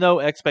 even though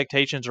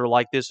expectations are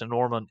like this in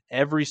Norman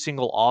every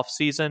single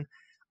offseason,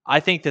 I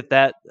think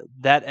that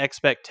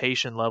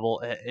expectation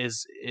level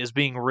is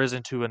being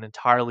risen to an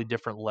entirely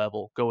different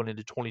level going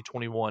into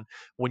 2021.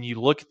 When you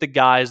look at the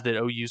guys that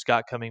OU's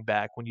got coming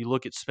back, when you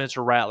look at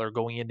Spencer Rattler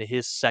going into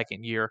his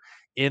second year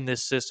in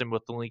this system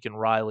with the Lincoln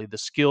Riley, the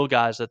skill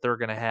guys that they're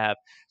going to have.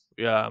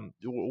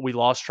 We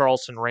lost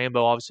Charleston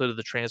Rambo obviously to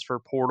the transfer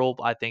portal.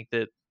 I think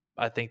that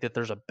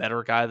there's a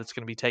better guy that's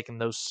going to be taking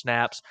those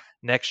snaps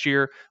next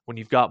year when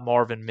you've got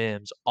Marvin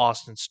Mims,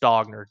 Austin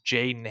Stogner,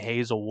 Jaden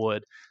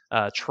Hazelwood,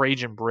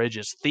 Trajan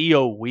Bridges,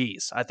 Theo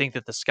Weiss. I think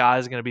that the sky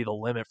is going to be the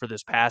limit for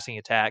this passing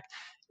attack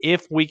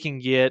if we can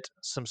get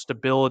some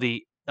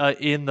stability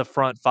in the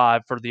front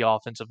five for the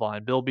offensive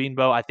line. Bill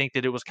Beanbo, I think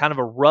that it was kind of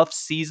a rough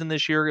season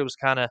this year. It was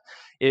kind of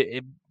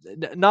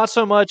not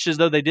so much as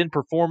though they didn't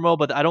perform well,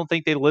 but I don't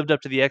think they lived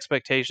up to the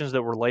expectations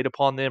that were laid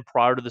upon them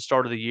prior to the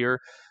start of the year.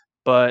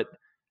 But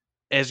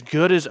as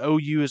good as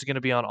OU is going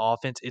to be on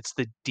offense, it's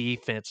the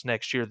defense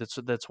next year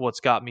that's what's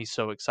got me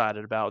so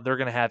excited about. They're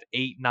going to have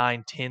 8,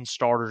 9, 10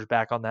 starters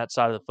back on that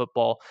side of the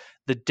football.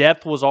 The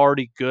depth was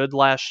already good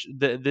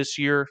this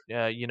year.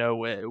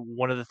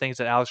 One of the things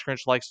that Alex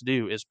Grinch likes to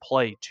do is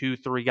play 2,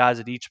 3 guys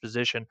at each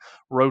position,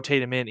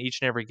 rotate them in each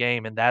and every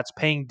game, and that's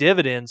paying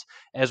dividends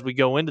as we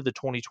go into the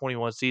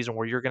 2021 season,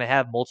 where you're going to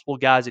have multiple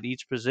guys at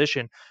each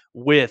position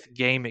with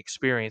game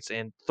experience.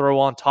 And throw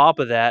on top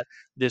of that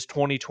this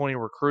 2020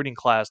 recruiting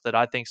class that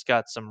I think's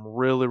got some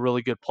really,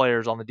 really good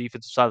players on the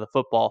defensive side of the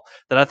football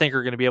that I think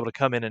are going to be able to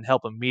come in and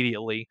help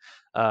immediately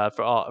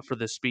for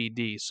the speed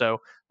D. So,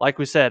 like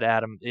we said,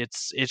 Adam,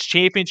 it's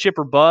championship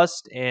or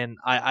bust, and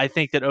I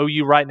think that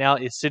OU right now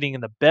is sitting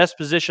in the best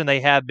position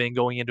they have been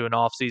going into an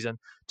offseason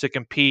to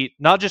compete,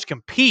 not just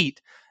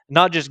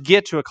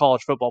get to a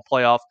college football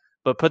playoff,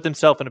 but put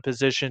themselves in a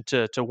position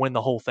to win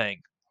the whole thing.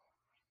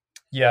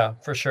 Yeah,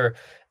 for sure.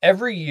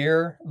 Every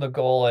year, the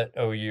goal at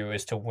OU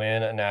is to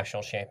win a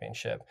national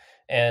championship.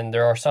 And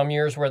there are some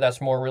years where that's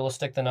more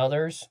realistic than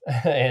others.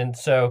 And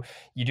so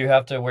you do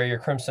have to wear your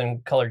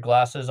crimson colored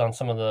glasses on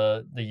some of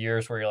the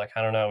years where you're like,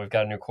 I don't know, we've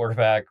got a new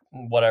quarterback,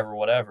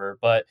 whatever.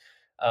 But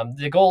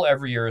the goal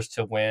every year is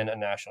to win a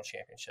national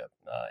championship.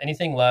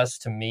 Anything less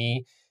to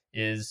me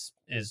is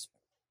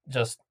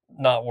just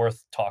not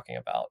worth talking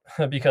about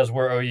because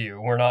we're OU.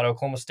 We're not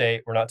Oklahoma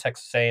State. We're not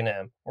Texas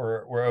A&M.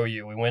 We're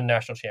OU. We win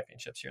national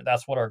championships here.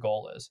 That's what our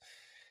goal is.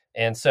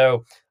 And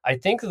so I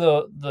think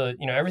the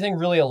everything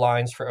really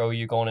aligns for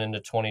OU going into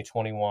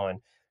 2021.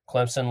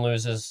 Clemson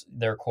loses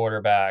their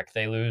quarterback.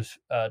 They lose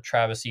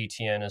Travis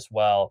Etienne as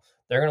well.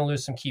 They're going to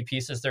lose some key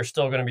pieces. They're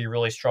still going to be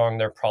really strong.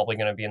 They're probably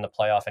going to be in the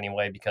playoff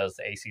anyway because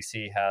the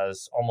ACC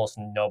has almost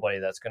nobody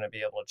that's going to be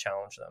able to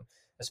challenge them,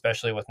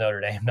 especially with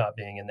Notre Dame not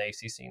being in the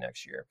ACC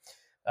next year.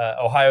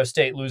 Ohio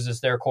State loses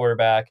their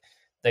quarterback.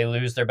 They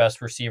lose their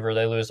best receiver.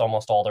 They lose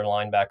almost all their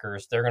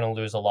linebackers. They're going to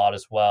lose a lot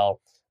as well.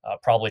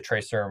 Probably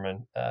Trey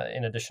Sermon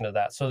in addition to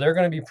that. So they're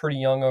going to be pretty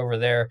young over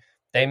there.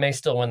 They may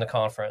still win the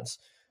conference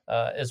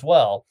as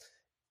well.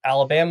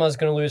 Alabama is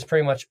going to lose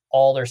pretty much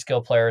all their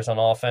skill players on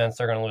offense.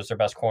 They're going to lose their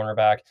best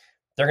cornerback.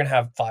 They're going to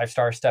have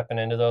 5-stars stepping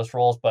into those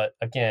roles. But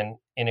again,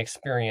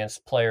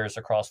 inexperienced players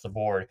across the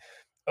board.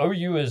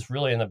 OU is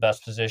really in the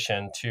best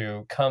position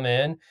to come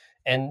in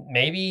and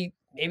maybe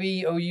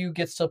OU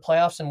gets to the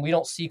playoffs and we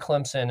don't see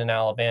Clemson and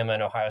Alabama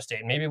and Ohio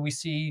State. Maybe we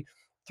see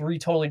 3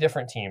 totally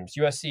different teams,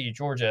 USC,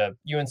 Georgia,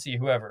 UNC,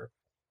 whoever.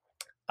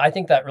 I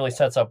think that really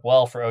sets up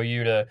well for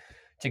OU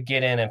to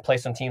get in and play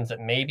some teams that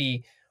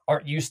maybe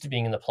aren't used to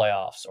being in the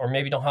playoffs or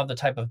maybe don't have the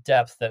type of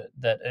depth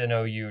that an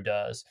OU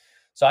does.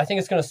 So I think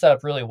it's going to set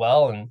up really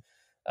well.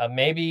 And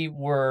maybe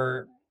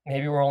we're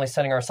maybe we're only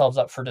setting ourselves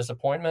up for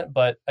disappointment.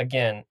 But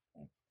again,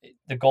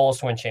 the goal is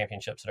to win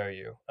championships at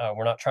OU.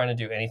 We're not trying to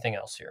do anything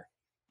else here.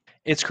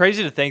 It's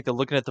crazy to think that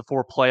looking at the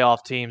 4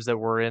 playoff teams that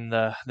were in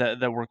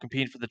that were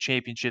competing for the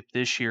championship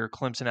this year,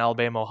 Clemson,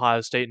 Alabama,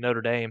 Ohio State,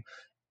 Notre Dame,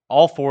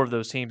 all 4 of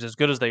those teams, as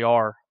good as they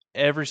are,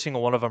 every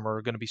single one of them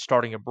are going to be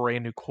starting a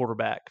brand new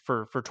quarterback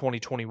for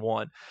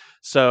 2021.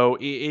 So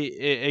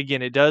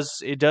again, it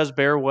does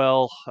bear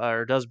well,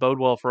 or does bode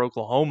well for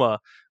Oklahoma,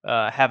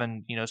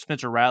 having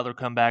Spencer Rattler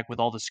come back with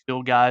all the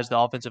skilled guys, the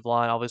offensive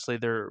line. Obviously,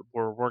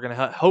 we're going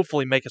to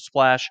hopefully make a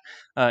splash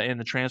in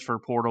the transfer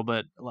portal.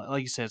 But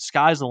like you said,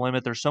 sky's the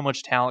limit. There's so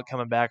much talent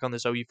coming back on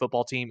this OU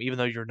football team. Even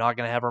though you're not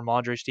going to have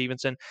Ramondre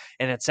Stevenson,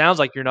 and it sounds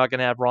like you're not going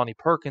to have Ronnie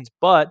Perkins,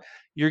 but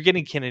you're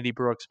getting Kennedy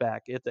Brooks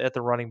back at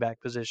the running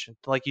back position.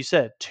 Like you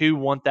said, 2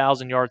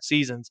 1,000-yard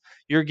seasons.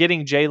 You're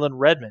getting Jalen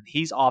Redmond.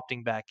 He's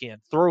opting back in.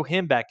 Throw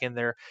him back in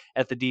there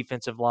at the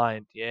defensive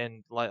line.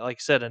 And like I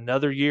said,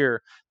 another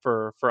year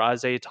for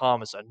Isaiah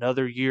Thomas,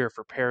 another year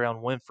for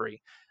Perion Winfrey,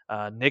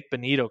 Nick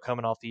Benito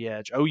coming off the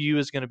edge. OU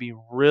is going to be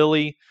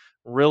really,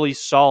 really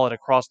solid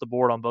across the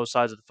board on both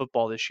sides of the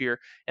football this year.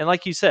 And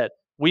like you said,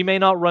 we may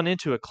not run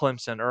into a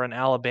Clemson or an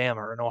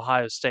Alabama or an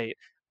Ohio State.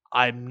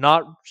 I'm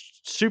not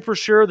super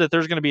sure that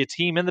there's going to be a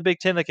team in the Big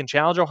Ten that can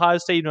challenge Ohio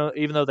State,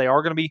 even though they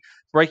are going to be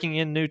breaking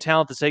in new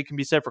talent. The same can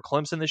be said for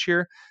Clemson this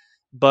year.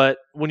 But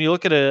when you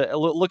look at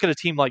a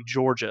team like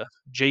Georgia,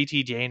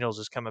 JT Daniels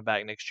is coming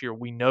back next year.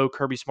 We know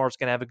Kirby Smart's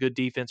going to have a good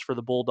defense for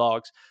the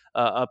Bulldogs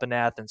up in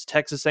Athens.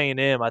 Texas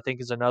A&M, I think,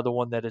 is another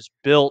one that has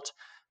built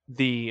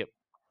the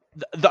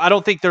I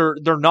don't think they're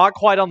not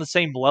quite on the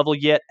same level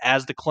yet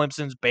as the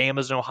Clemsons,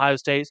 Bamas, and Ohio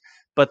States,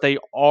 but they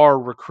are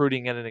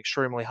recruiting at an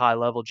extremely high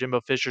level. Jimbo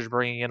Fisher's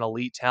bringing in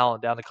elite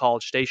talent down to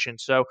College Station,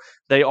 so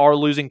they are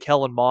losing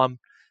Kellen Mond.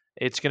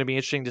 It's going to be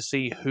interesting to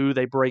see who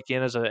they break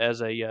in as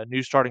a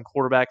new starting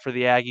quarterback for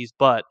the Aggies,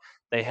 but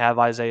they have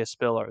Isaiah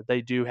Spiller.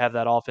 They do have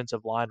that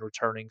offensive line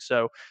returning,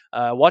 so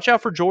watch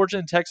out for Georgia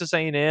and Texas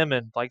A&M.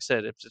 And like I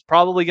said, it's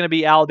probably going to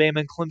be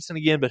Alabama and Clemson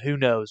again, but who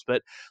knows?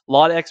 But a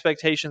lot of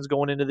expectations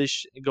going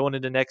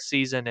into next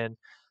season. And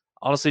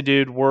honestly,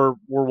 dude, we're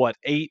what,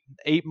 8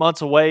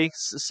 months away,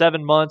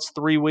 7 months,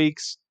 3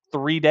 weeks,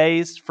 3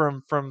 days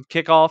from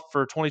kickoff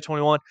for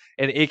 2021,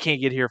 and it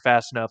can't get here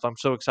fast enough. I'm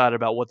so excited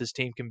about what this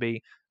team can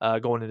be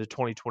going into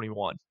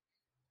 2021.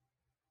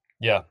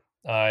 Yeah,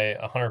 I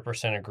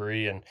 100%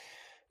 agree, and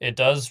it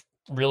does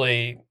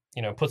really,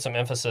 put some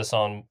emphasis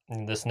on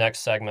this next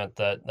segment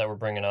that we're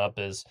bringing up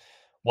is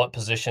what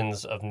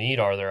positions of need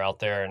are there out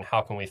there and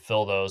how can we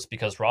fill those?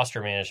 Because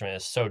roster management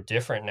is so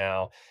different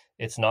now.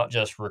 It's not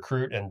just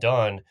recruit and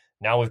done.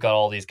 Now we've got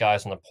all these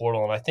guys in the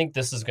portal, and I think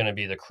this is going to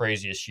be the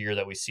craziest year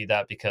that we see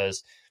that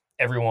because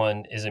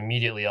everyone is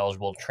immediately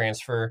eligible to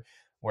transfer.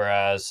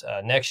 Whereas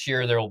next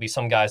year there will be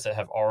some guys that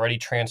have already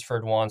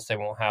transferred once. They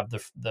won't have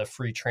the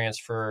free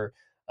transfer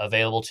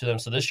available to them.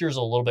 So this year's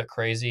a little bit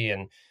crazy,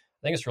 and I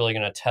think it's really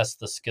going to test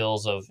the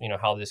skills of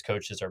how these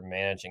coaches are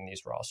managing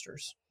these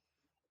rosters.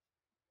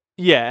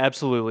 Yeah,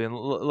 absolutely. And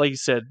like you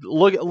said,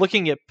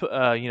 looking at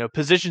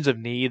positions of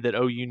need that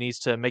OU needs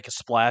to make a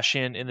splash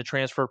in the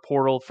transfer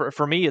portal.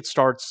 For me, it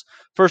starts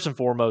first and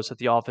foremost at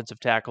the offensive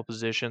tackle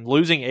position.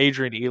 Losing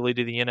Adrian Ely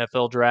to the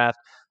NFL draft,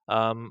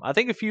 I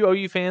think a few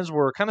OU fans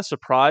were kind of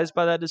surprised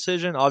by that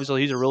decision.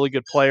 Obviously, he's a really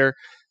good player,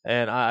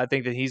 and I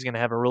think that he's going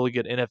to have a really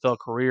good NFL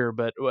career.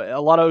 But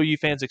a lot of OU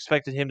fans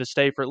expected him to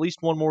stay for at least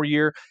one more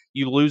year.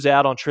 You lose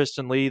out on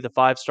Tristan Lee, the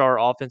 5-star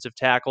offensive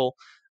tackle.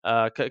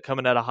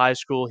 Coming out of high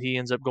school, he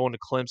ends up going to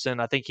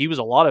Clemson. I think he was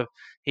a lot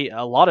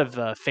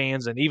of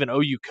fans and even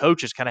OU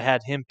coaches kind of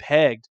had him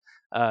pegged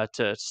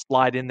to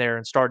slide in there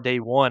and start day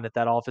one at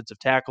that offensive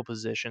tackle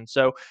position.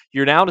 So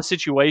you're now in a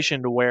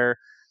situation to where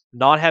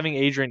not having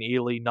Adrian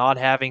Ely, not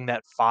having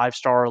that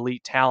 5-star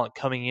elite talent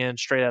coming in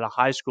straight out of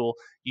high school,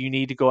 you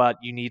need to go out,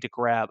 you need to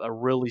grab a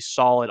really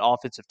solid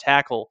offensive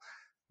tackle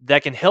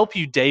that can help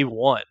you day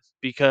one.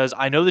 Because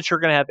I know that you're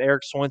going to have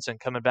Eric Swinson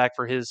coming back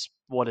for his,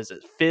 what is it,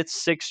 5th,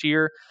 6th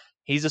year.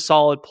 He's a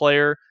solid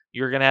player.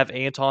 You're going to have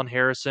Anton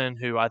Harrison,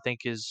 who I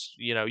think is,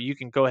 you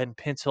can go ahead and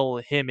pencil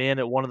him in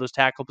at one of those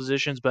tackle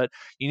positions, but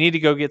you need to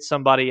go get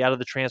somebody out of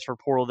the transfer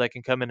portal that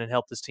can come in and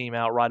help this team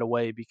out right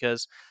away.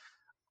 Because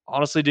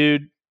honestly,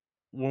 dude,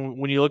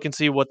 when you look and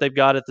see what they've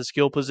got at the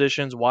skill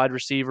positions, wide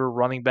receiver,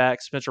 running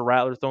back, Spencer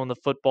Rattler throwing the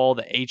football,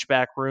 the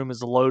H-back room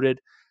is loaded.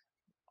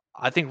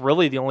 I think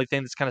really the only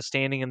thing that's kind of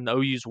standing in the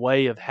OU's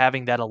way of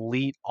having that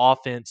elite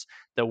offense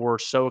that we're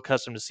so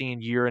accustomed to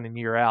seeing year in and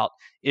year out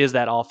is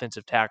that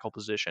offensive tackle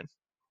position.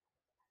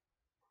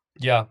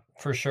 Yeah,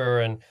 for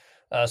sure. And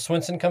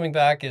Swinson coming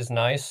back is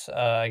nice,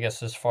 I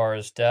guess, as far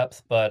as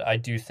depth, but I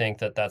do think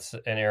that that's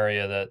an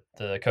area that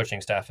the coaching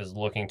staff is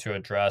looking to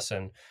address.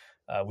 And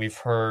we've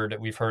heard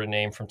a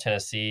name from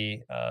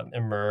Tennessee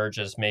emerge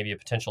as maybe a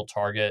potential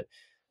target.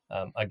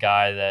 A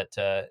guy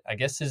that I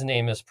guess his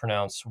name is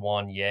pronounced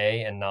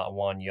Wanye and not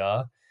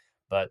Wanya,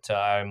 but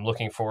I'm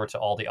looking forward to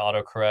all the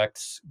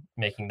autocorrects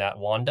making that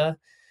Wanda.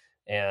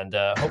 And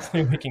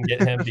hopefully we can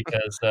get him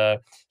because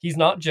he's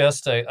not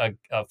just a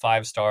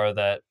 5-star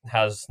that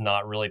has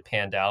not really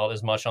panned out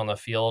as much on the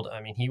field.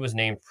 I mean, he was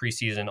named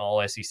preseason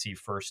All SEC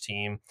first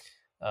team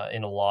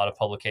in a lot of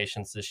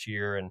publications this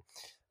year, and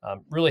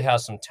really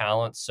has some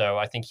talent. So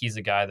I think he's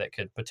a guy that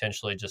could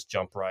potentially just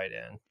jump right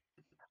in.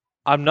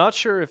 I'm not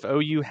sure if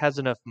OU has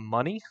enough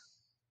money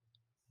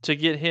to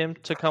get him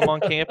to come on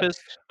campus,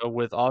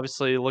 with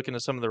obviously looking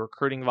at some of the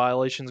recruiting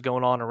violations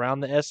going on around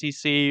the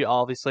SEC.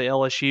 Obviously,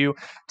 LSU,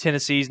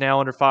 Tennessee's now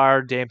under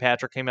fire. Dan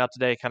Patrick came out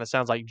today. Kind of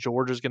sounds like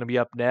Georgia's going to be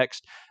up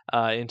next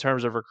in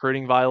terms of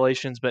recruiting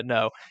violations. But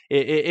no,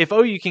 if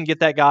OU can get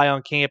that guy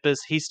on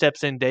campus, he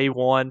steps in day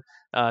one.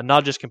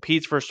 Not just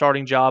competes for a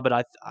starting job,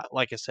 but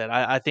like I said,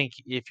 I think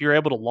if you're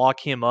able to lock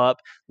him up,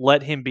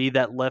 let him be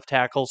that left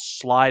tackle,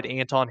 slide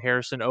Anton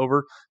Harrison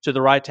over to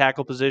the right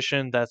tackle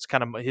position. That's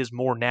kind of his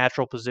more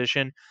natural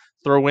position.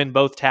 Throw in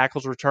both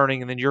tackles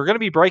returning, and then you're going to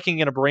be breaking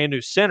in a brand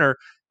new center.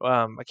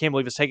 I can't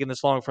believe it's taken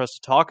this long for us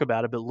to talk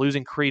about it, but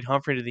losing Creed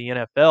Humphrey to the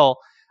NFL,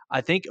 I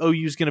think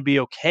OU is going to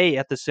be okay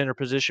at the center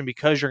position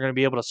because you're going to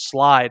be able to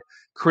slide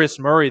Chris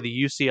Murray,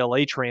 the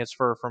UCLA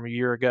transfer from a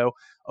year ago,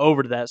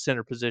 over to that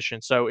center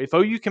position. So if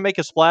OU can make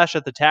a splash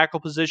at the tackle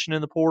position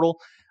in the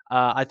portal,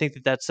 I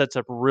think that sets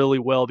up really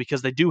well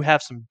because they do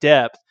have some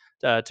depth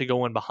to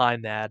go in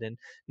behind that. And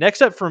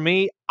next up for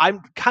me,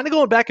 I'm kind of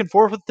going back and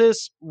forth with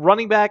this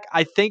running back.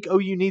 I think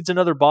OU needs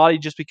another body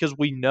just because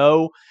we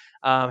know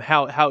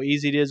how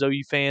easy it is.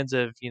 OU fans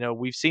have,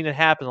 we've seen it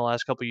happen the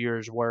last couple of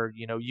years where,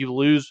 you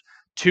lose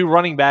two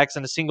running backs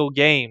in a single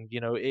game,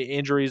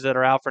 injuries that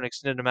are out for an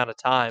extended amount of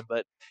time.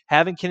 But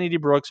having Kennedy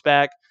Brooks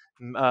back,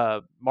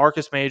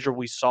 Marcus Major,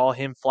 we saw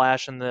him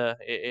flash in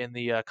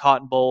the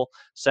Cotton Bowl.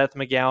 Seth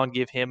McGowan,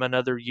 give him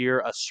another year.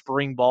 A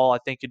spring ball, I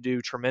think, could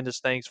do tremendous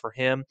things for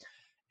him.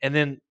 And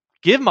then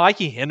give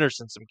Mikey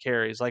Henderson some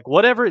carries. Like,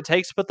 whatever it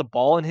takes to put the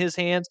ball in his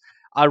hands.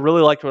 I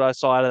really liked what I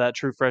saw out of that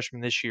true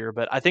freshman this year.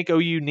 But I think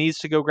OU needs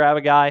to go grab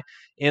a guy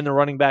in the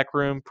running back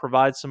room,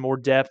 provide some more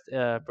depth,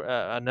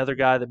 another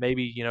guy that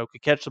maybe,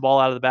 could catch the ball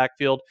out of the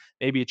backfield,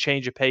 maybe a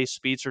change of pace,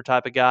 speedster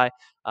type of guy.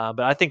 But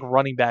I think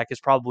running back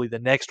is probably the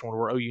next one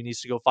where OU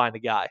needs to go find a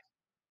guy.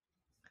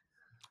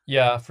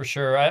 Yeah, for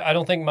sure. I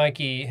don't think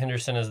Mikey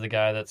Henderson is the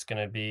guy that's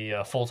going to be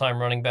a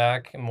full-time running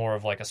back, more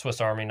of like a Swiss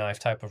Army knife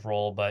type of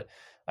role. But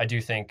I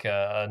do think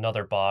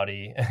another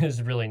body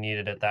is really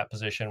needed at that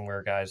position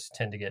where guys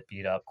tend to get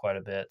beat up quite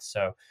a bit.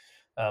 So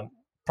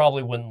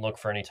probably wouldn't look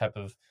for any type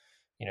of,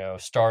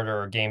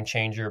 starter or game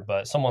changer,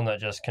 but someone that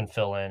just can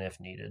fill in if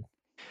needed.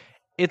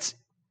 It's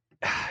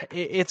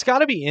got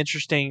to be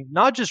interesting,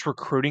 not just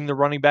recruiting the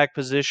running back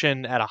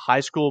position at a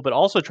high school, but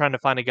also trying to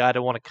find a guy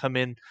to want to come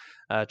in,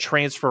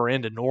 transfer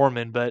into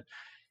Norman. But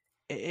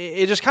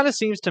it just kind of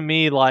seems to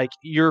me like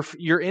you're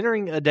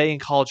entering a day in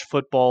college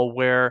football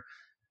where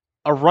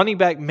a running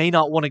back may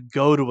not want to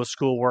go to a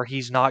school where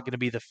he's not going to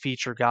be the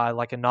feature guy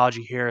like a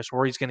Najee Harris,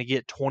 where he's going to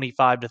get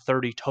 25 to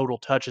 30 total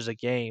touches a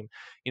game.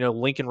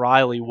 Lincoln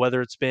Riley,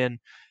 whether it's been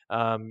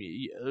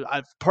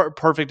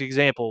perfect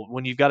example,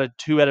 when you've got a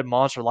two-headed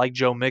monster like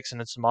Joe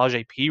Mixon and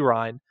Samaje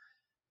Perine,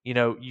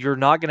 you're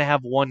not going to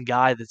have one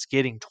guy that's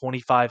getting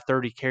 25,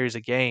 30 carries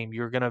a game.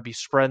 You're going to be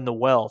spreading the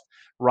wealth,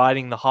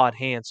 riding the hot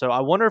hand. So I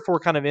wonder if we're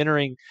kind of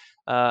entering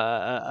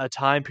a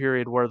time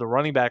period where the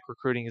running back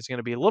recruiting is going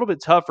to be a little bit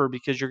tougher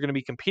because you're going to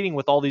be competing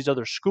with all these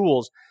other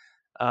schools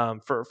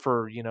for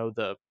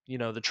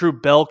the true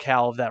bell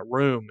cow of that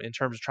room in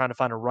terms of trying to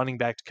find a running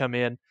back to come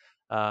in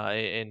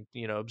and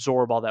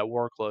absorb all that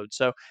workload.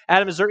 So,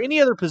 Adam, is there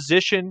any other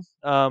position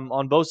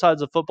on both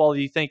sides of football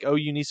that you think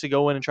OU needs to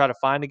go in and try to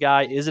find a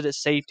guy? Is it at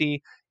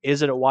safety?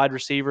 Is it at wide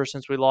receiver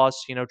since we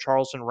lost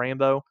Charleston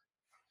Rambo?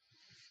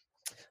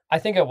 I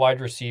think at wide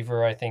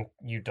receiver, I think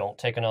you don't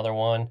take another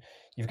one.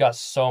 You've got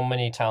so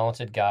many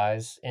talented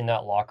guys in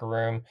that locker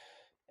room,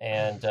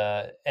 and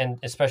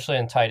especially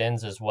in tight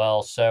ends as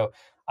well. So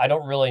I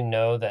don't really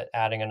know that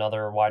adding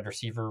another wide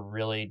receiver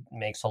really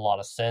makes a lot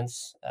of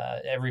sense.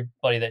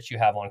 Everybody that you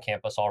have on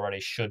campus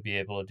already should be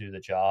able to do the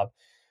job.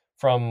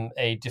 From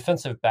a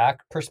defensive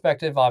back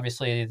perspective,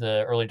 obviously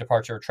the early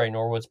departure of Trey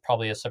Norwood's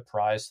probably a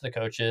surprise to the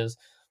coaches.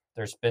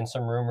 There's been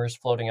some rumors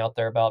floating out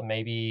there about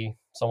maybe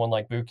someone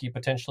like Buki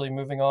potentially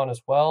moving on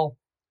as well.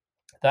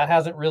 That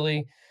hasn't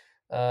really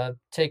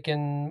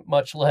taken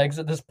much legs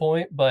at this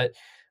point, but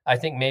I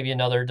think maybe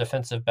another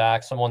defensive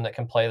back, someone that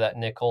can play that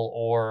nickel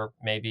or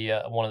maybe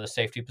one of the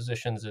safety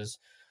positions is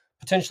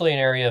potentially an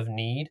area of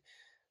need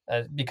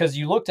because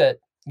you looked at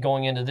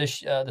going into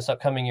this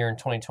upcoming year in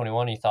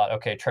 2021, you thought,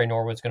 okay, Trey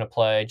Norwood's going to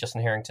play,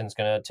 Justin Harrington's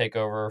going to take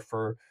over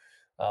for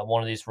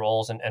one of these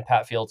roles, and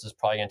Pat Fields is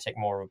probably going to take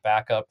more of a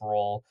backup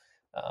role.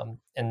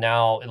 And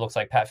now it looks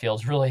like Pat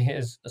Fields really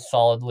is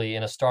solidly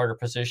in a starter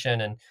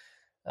position, and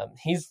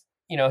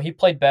he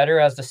played better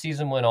as the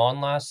season went on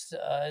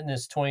in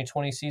this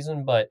 2020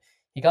 season, but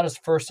he got his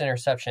first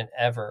interception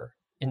ever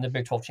in the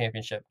Big 12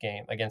 championship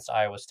game against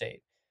Iowa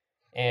State.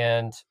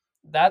 And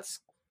that's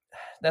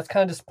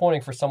kind of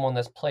disappointing for someone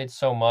that's played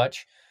so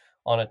much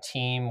on a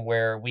team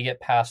where we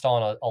get passed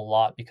on a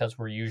lot because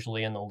we're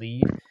usually in the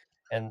lead.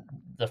 And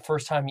the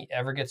first time he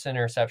ever gets an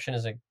interception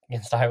is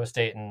against Iowa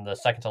State in the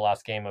second to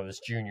last game of his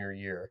junior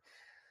year.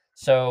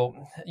 So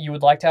you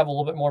would like to have a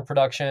little bit more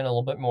production, a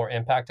little bit more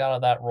impact out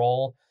of that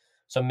role.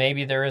 So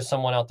maybe there is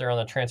someone out there on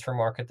the transfer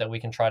market that we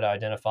can try to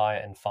identify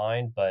and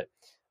find. But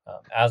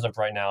as of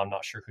right now, I'm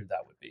not sure who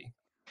that would be.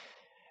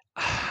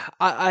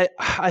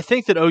 I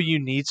think that OU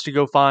needs to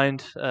go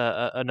find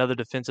another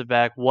defensive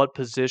back. What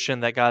position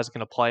that guy's going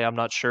to play, I'm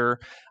not sure.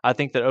 I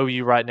think that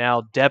OU right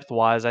now,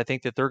 depth-wise, I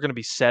think that they're going to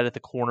be set at the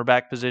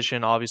cornerback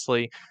position.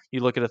 Obviously,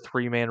 you look at a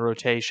three-man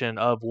rotation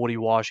of Woody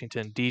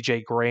Washington,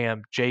 DJ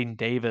Graham, Jaden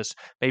Davis.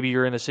 Maybe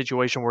you're in a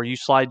situation where you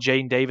slide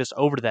Jaden Davis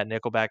over to that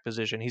nickelback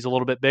position. He's a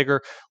little bit bigger,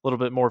 a little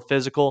bit more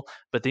physical,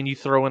 but then you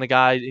throw in a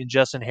guy in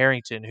Justin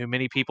Harrington, who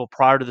many people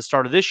prior to the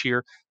start of this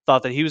year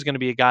thought that he was going to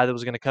be a guy that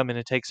was going to come in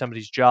and take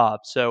somebody's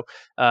job. So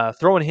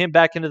throwing him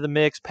back into the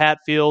mix, Pat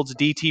Fields,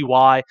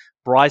 DTY,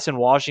 Bryson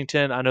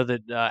Washington. I know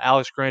that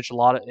Alex Grinch,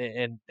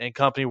 and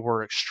company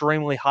were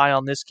extremely high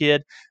on this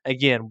kid.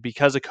 Again,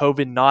 because of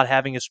COVID not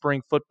having a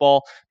spring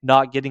football,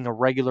 not getting a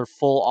regular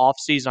full off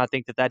season, I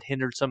think that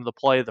hindered some of the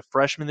play of the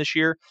freshmen this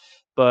year.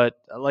 But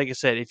like I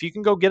said, if you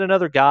can go get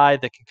another guy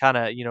that can kind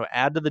of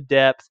add to the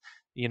depth,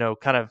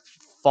 kind of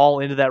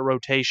fall into that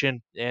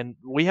rotation. And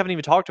we haven't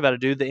even talked about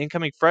it, dude. The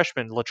incoming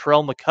freshman,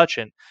 Latrell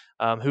McCutcheon,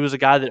 who was a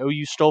guy that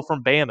OU stole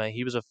from Bama.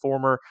 He was a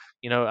former,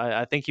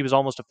 I think he was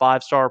almost a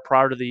 5-star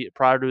prior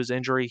to his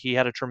injury. He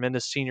had a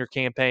tremendous senior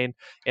campaign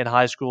in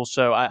high school.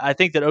 So I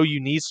think that OU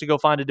needs to go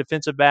find a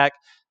defensive back.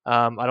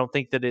 I don't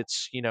think that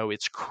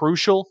it's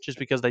crucial just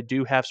because they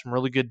do have some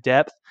really good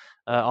depth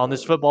on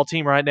this football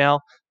team right now.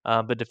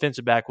 But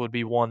defensive back would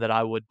be one that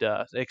I would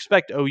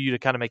expect OU to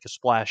kind of make a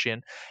splash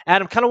in.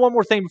 Adam, kind of one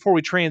more thing before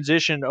we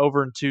transition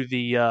over into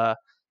the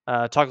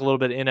talk a little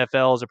bit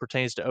NFL as it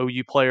pertains to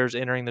OU players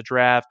entering the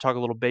draft. Talk a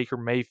little Baker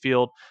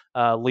Mayfield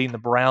leading the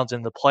Browns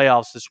in the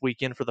playoffs this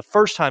weekend for the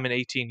first time in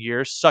 18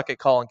 years. Suck it,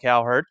 Colin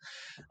Cowherd.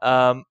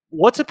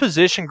 What's a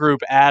position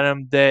group,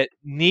 Adam, that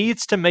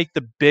needs to make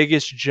the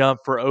biggest jump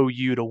for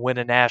OU to win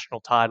a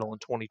national title in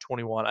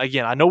 2021?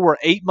 Again, I know we're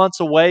 8 months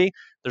away.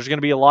 There's going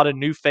to be a lot of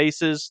new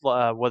faces,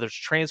 whether it's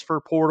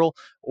transfer portal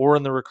or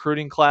in the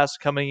recruiting class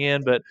coming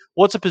in. But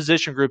what's a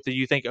position group that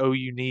you think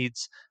OU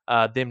needs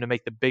them to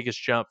make the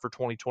biggest jump for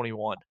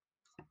 2021?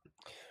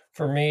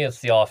 For me,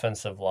 it's the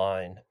offensive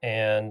line,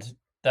 and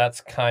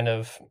that's kind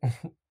of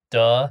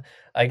duh.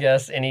 I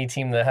guess any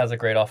team that has a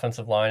great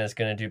offensive line is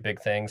going to do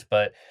big things,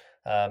 but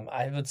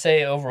I would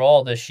say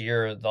overall this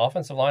year, the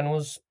offensive line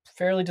was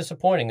fairly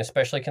disappointing,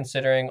 especially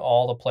considering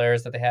all the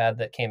players that they had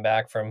that came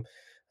back from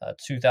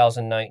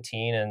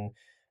 2019, and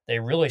they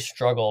really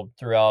struggled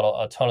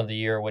throughout a ton of the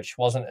year, which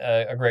wasn't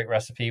a great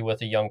recipe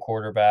with a young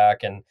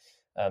quarterback and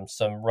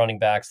some running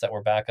backs that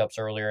were backups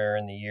earlier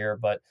in the year.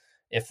 But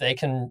if they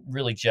can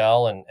really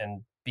gel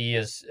and be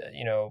as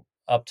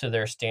up to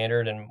their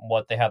standard and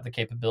what they have the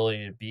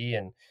capability to be,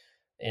 and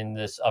in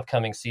this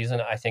upcoming season,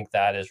 I think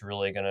that is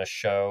really going to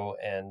show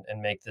and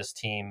make this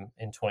team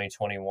in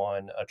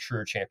 2021 a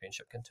true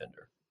championship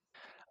contender.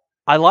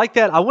 I like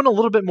that. I went a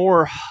little bit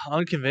more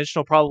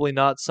unconventional, probably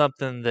not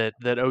something that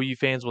OU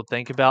fans would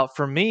think about.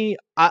 For me,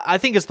 I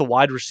think it's the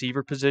wide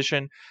receiver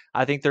position.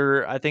 I think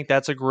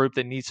that's a group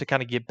that needs to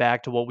kind of get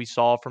back to what we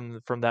saw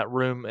from that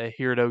room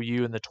here at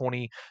OU in the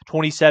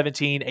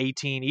 2017,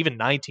 18, even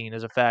 19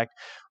 as a fact.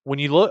 When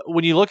you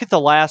look at the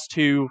last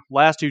two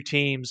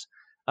teams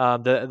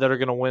that are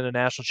going to win a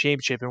national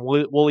championship, and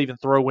we'll even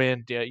throw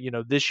in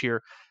this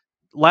year.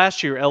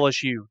 Last year,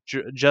 LSU,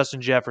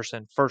 Justin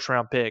Jefferson,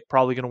 first-round pick,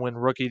 probably going to win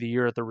Rookie of the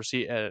Year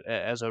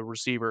as a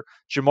receiver.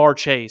 Jamar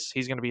Chase,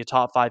 he's going to be a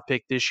top-5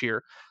 pick this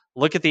year.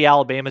 Look at the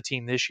Alabama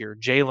team this year.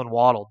 Jalen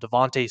Waddle,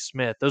 Devontae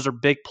Smith. Those are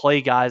big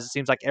play guys. It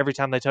seems like every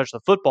time they touch the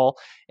football.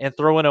 And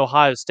throw in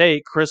Ohio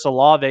State, Chris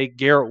Olave,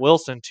 Garrett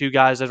Wilson, two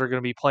guys that are going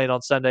to be playing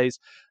on Sundays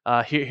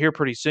here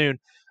pretty soon.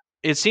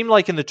 It seemed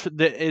like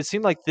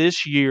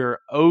this year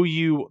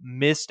OU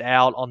missed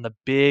out on the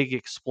big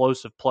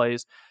explosive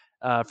plays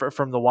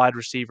from the wide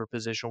receiver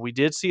position. We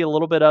did see a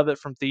little bit of it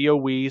from Theo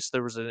Weiss.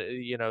 There was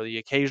the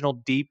occasional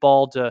deep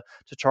ball to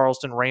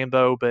Charleston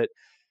Rambo, but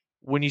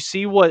when you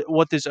see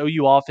what this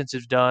OU offense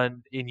has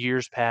done in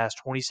years past,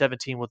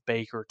 2017 with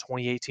Baker,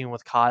 2018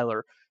 with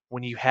Kyler,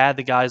 when you had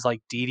the guys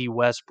like Dede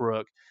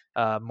Westbrook,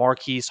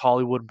 Marquise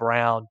Hollywood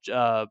Brown,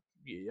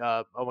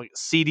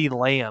 CeeDee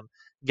Lamb,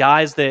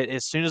 guys that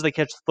as soon as they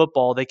catch the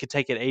football, they could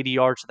take it 80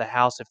 yards to the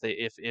house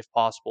if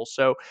possible.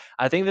 So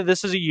I think that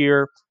this is a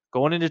year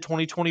going into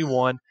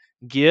 2021.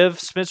 Give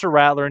Spencer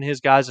Rattler and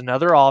his guys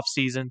another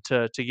offseason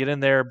to get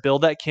in there,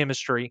 build that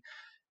chemistry.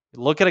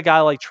 Look at a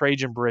guy like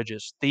Trajan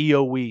Bridges,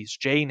 Theo Weiss,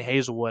 Jaden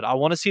Hazelwood. I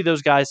want to see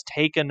those guys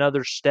take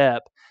another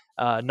step,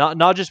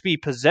 not just be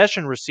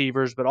possession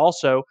receivers, but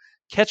also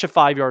catch a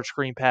 5-yard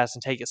screen pass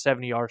and take it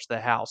 70 yards to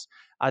the house.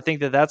 I think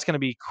that that's going to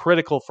be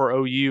critical for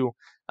OU,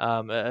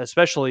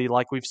 especially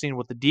like we've seen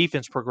with the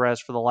defense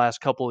progress for the last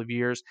couple of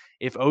years.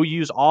 If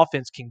OU's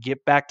offense can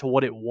get back to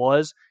what it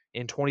was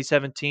in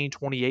 2017,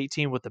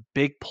 2018 with the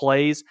big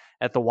plays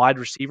at the wide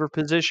receiver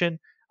position,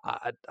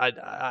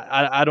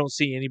 I don't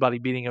see anybody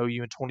beating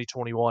OU in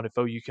 2021 if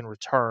OU can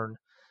return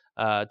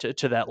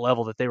to that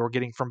level that they were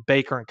getting from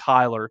Baker and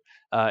Kyler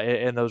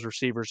and those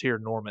receivers here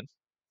in Norman.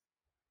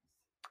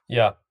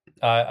 Yeah,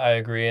 I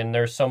agree. And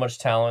there's so much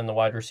talent in the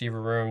wide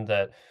receiver room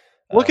that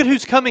Look at um,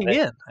 who's coming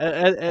they-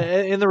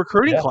 in the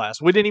recruiting yeah,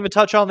 class. We didn't even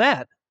touch on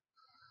that.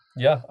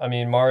 yeah. I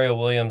mean, Mario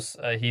Williams,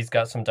 he's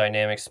got some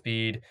dynamic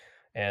speed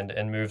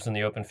and moves in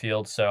the open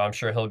field, so I'm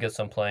sure he'll get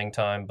some playing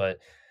time. But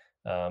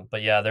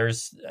yeah,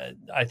 there's.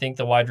 I think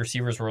the wide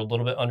receivers were a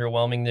little bit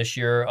underwhelming this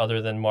year,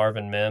 other than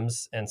Marvin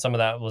Mims, and some of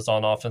that was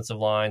on offensive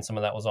line, some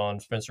of that was on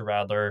Spencer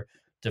Rattler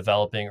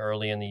developing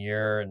early in the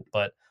year,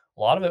 but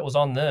a lot of it was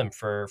on them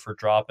for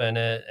dropping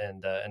it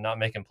and not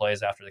making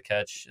plays after the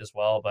catch as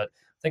well. But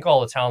I think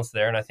all the talent's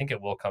there, and I think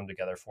it will come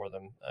together for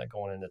them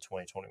going into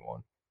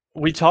 2021.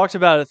 We talked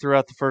about it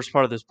throughout the first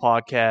part of this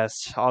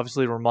podcast.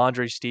 Obviously,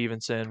 Ramondre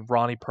Stevenson,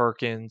 Ronnie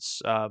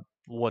Perkins,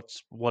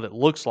 what it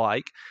looks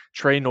like.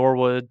 Trey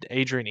Norwood,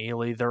 Adrian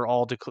Ely, they're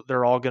all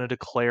going to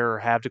declare or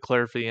have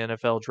declared for the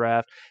NFL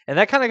draft, and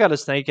that kind of got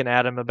us thinking,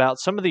 Adam, about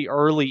some of the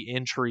early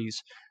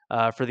entries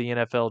for the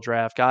NFL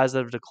draft. Guys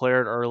that have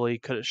declared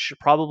early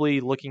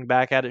probably looking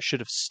back at it should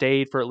have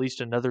stayed for at least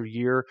another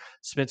year,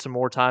 spent some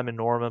more time in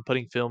Norman,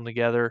 putting film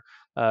together,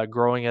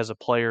 growing as a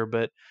player,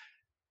 but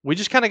we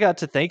just kind of got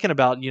to thinking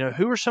about,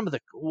 who are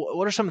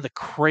what are some of the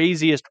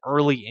craziest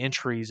early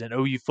entries in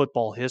OU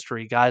football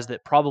history, guys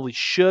that probably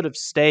should have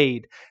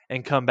stayed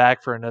and come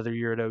back for another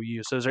year at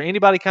OU. So is there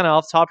anybody kind of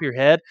off the top of your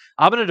head?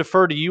 I'm going to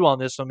defer to you on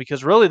this one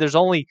because really there's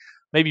only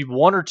maybe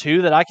one or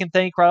two that I can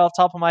think right off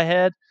the top of my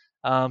head.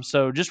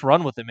 So just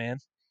run with it, man.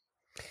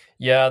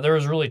 Yeah, there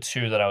was really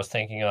two that I was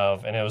thinking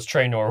of, and it was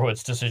Trey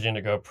Norwood's decision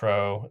to go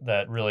pro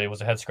that really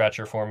was a head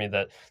scratcher for me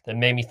that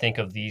made me think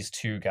of these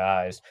two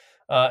guys.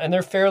 And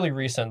they're fairly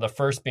recent. The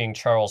first being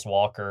Charles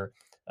Walker.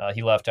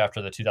 He left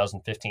after the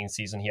 2015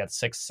 season. He had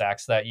 6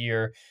 sacks that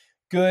year.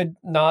 Good,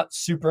 not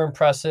super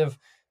impressive.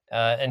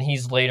 And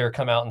he's later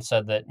come out and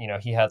said that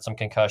he had some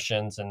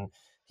concussions and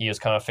he was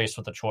kind of faced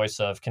with the choice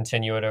of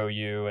continue at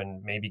OU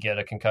and maybe get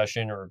a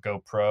concussion or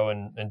go pro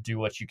and do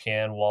what you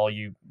can while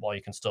you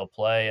can still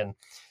play. And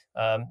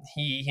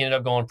he ended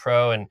up going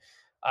pro, and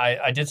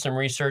I did some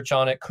research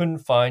on it. Couldn't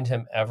find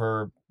him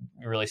ever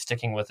really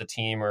sticking with the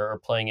team or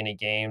playing any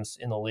games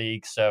in the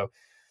league. So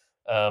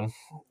I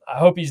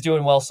hope he's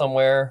doing well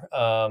somewhere.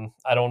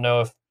 I don't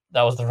know if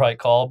that was the right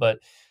call, but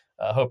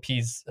I hope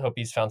he's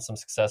found some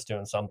success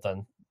doing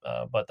something.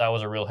 But that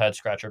was a real head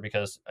scratcher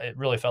because it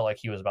really felt like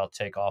he was about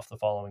to take off the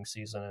following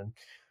season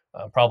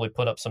and probably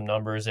put up some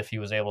numbers if he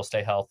was able to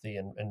stay healthy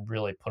and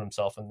really put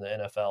himself in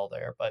the NFL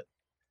there. But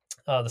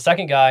the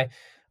second guy,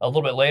 a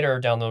little bit later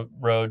down the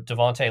road,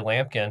 Devontae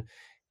Lampkin,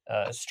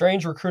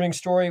 strange recruiting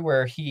story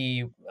where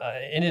he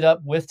ended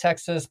up with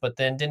Texas, but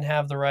then didn't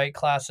have the right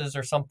classes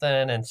or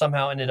something, and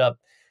somehow ended up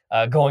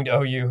going to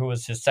OU, who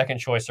was his second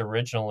choice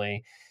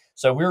originally.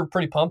 So we were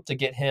pretty pumped to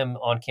get him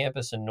on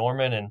campus in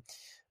Norman, and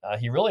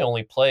he really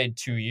only played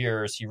 2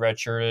 years. He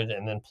redshirted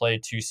and then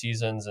played 2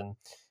 seasons, and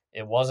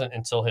it wasn't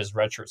until his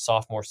redshirt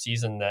sophomore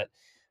season that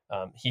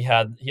he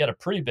had a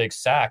pretty big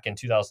sack in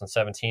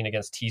 2017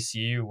 against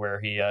TCU where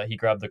he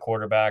grabbed the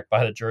quarterback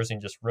by the jersey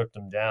and just ripped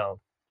him down.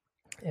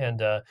 And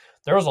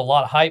there was a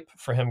lot of hype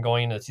for him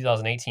going into the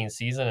 2018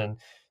 season, and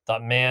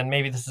thought, man,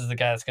 maybe this is the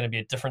guy that's going to be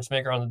a difference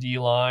maker on the D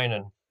line,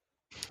 and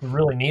we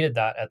really needed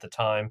that at the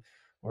time.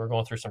 We were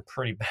going through some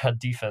pretty bad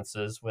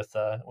defenses with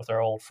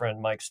our old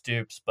friend Mike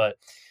Stoops, but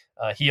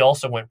he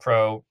also went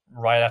pro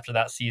right after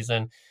that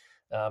season.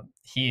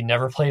 He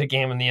never played a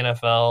game in the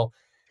NFL.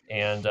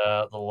 And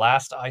the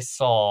last I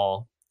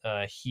saw,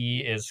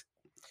 he is,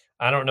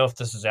 I don't know if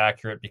this is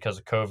accurate because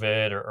of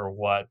COVID or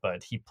what,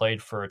 but he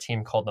played for a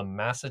team called the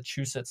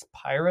Massachusetts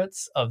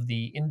Pirates of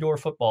the Indoor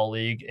Football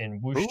League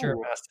in Worcester,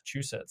 Ooh.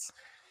 Massachusetts.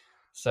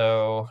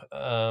 So,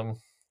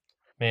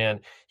 man,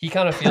 he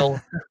kind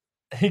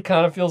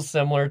of feels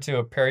similar to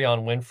a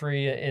Perion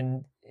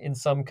Winfrey in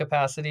some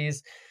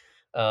capacities.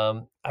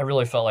 I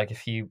really felt like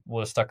if he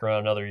would have stuck around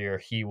another year,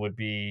 he would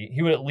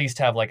at least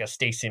have like a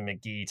Stacey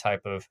McGee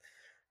type of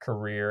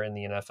career in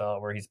the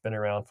NFL where he's been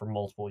around for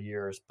multiple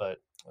years. But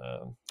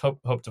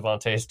hope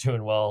Devontae is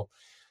doing well,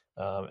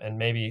 and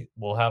maybe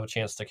we'll have a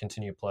chance to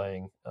continue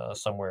playing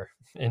somewhere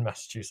in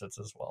Massachusetts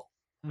as well.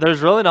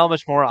 There's really not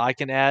much more I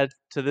can add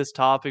to this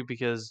topic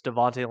because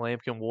Devontae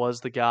Lampkin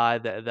was the guy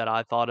that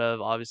I thought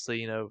of.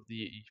 Obviously,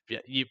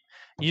 you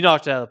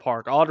knocked it out of the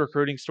park. Odd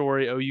recruiting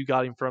story. OU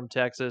got him from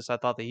Texas. I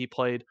thought that he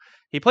played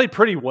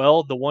pretty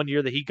well the one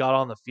year that he got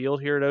on the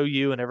field here at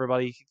OU, and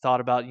everybody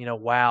thought about,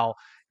 wow,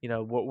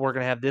 we're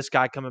going to have this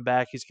guy coming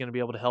back. He's going to be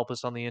able to help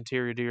us on the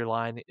interior D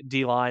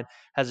line.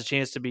 Has a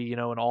chance to be, an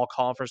all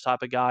conference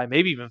type of guy,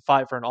 maybe even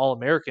fight for an All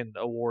American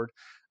award.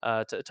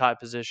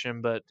 Type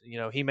position, but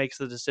he makes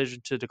the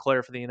decision to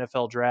declare for the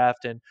NFL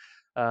draft. And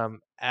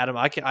Adam,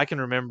 I can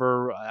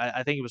remember,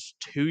 I think it was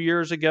 2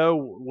 years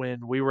ago when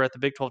we were at the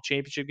Big 12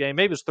 championship game.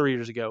 Maybe it was 3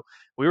 years ago.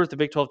 We were at the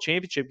Big 12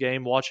 championship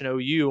game watching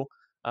OU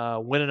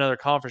win another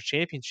conference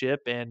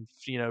championship, and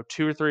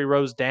 2 or 3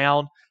 rows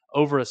down,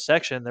 over a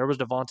section, there was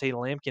Devontae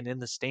Lampkin in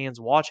the stands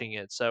watching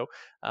it. So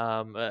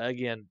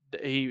again,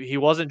 he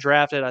wasn't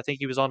drafted. I think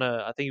he was on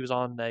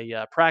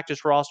a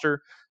practice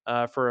roster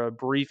for a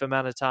brief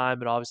amount of time,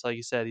 but obviously, like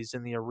you said, he's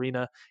in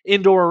the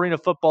indoor arena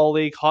football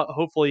league.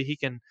 Hopefully, he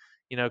can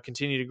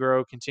continue to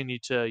grow, continue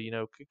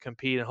to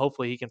compete, and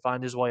hopefully he can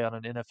find his way on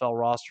an NFL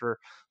roster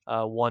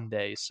one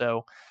day.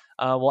 So.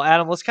 Well,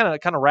 Adam, let's kind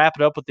of wrap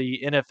it up with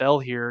the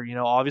NFL here.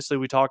 Obviously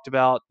we talked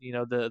about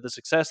the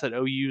success that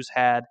OU's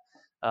had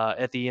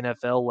at the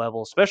NFL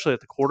level, especially at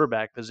the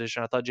quarterback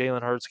position. I thought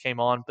Jalen Hurts came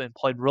on and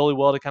played really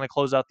well to kind of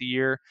close out the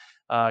year.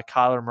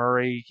 Kyler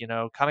Murray,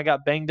 kind of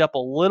got banged up a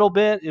little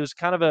bit. It was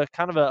kind of a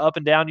up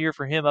and down year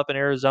for him up in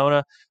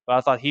Arizona, but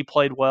I thought he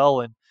played well.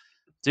 And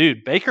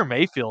dude, Baker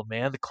Mayfield,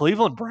 man, the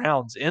Cleveland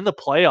Browns in the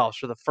playoffs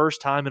for the first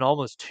time in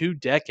almost 2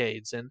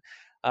 decades. And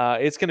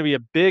it's going to be a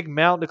big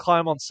mountain to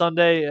climb on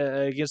Sunday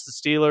against the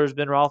Steelers.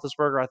 Ben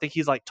Roethlisberger, I think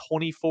he's like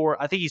 24.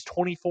 I think he's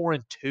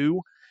 24-2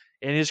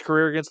 in his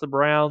career against the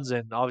Browns.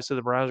 And obviously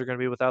the Browns are going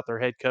to be without their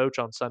head coach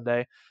on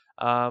Sunday.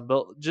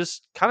 But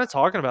just kind of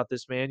talking about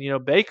this, man,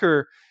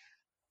 Baker,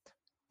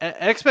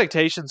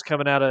 expectations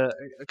coming out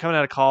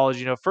of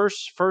college,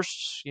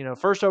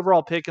 first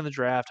overall pick in the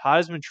draft,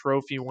 Heisman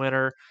Trophy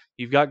winner.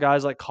 You've got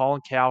guys like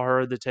Colin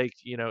Cowherd that take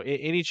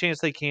any chance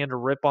they can to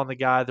rip on the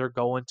guy they're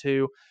going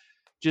to.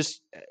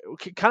 Just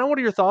kind of, what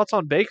are your thoughts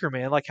on Baker,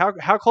 man? Like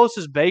how close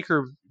is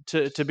Baker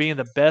to being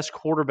the best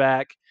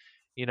quarterback?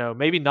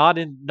 Maybe not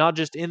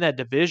just in that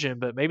division,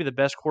 but maybe the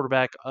best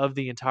quarterback of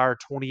the entire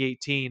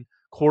 2018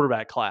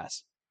 quarterback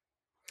class.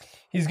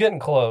 He's getting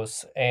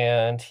close,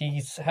 and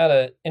he's had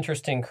an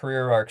interesting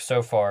career arc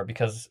so far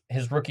because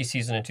his rookie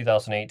season in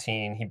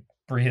 2018, he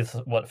breathed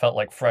what felt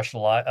like fresh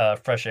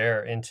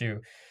air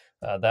into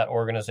that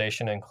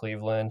organization in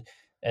Cleveland.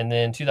 And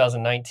then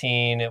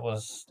 2019, it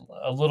was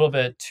a little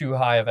bit too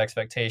high of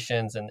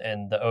expectations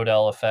and the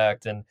Odell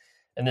effect. And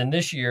then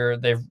this year,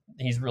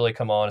 he's really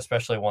come on,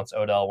 especially once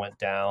Odell went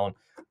down,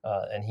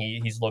 and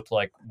he's looked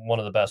like one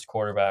of the best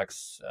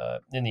quarterbacks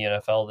in the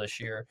NFL this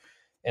year.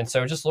 And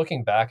so just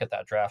looking back at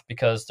that draft,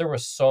 because there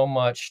was so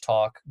much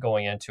talk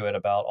going into it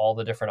about all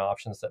the different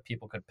options that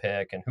people could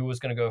pick and who was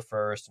going to go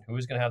first and who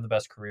was going to have the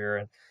best career.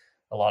 And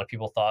a lot of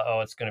people thought,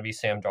 oh, it's going to be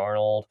Sam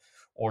Darnold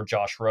or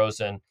Josh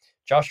Rosen.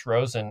 Josh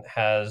Rosen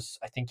I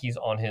think he's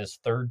on his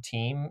third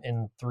team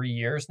in 3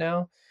 years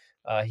now.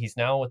 He's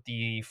now with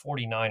the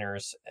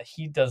 49ers.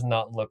 He does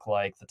not look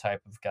like the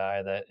type of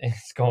guy that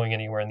is going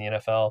anywhere in the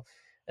NFL.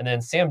 And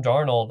then Sam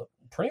Darnold,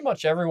 pretty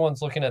much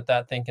everyone's looking at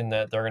that thinking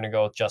that they're going to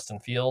go with Justin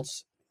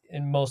Fields,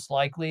 and most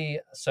likely.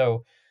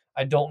 So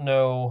I don't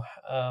know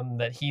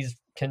that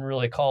can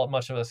really call it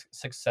much of a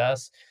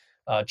success.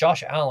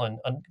 Josh Allen,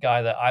 a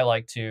guy that I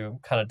like to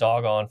kind of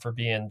dog on for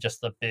being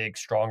just the big,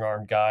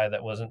 strong-armed guy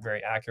that wasn't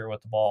very accurate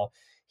with the ball,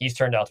 he's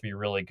turned out to be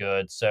really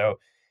good. So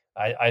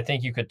I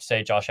think you could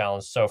say Josh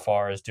Allen so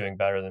far is doing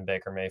better than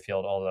Baker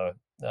Mayfield, although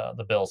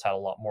the Bills had a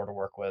lot more to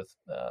work with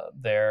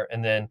there.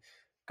 And then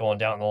going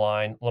down the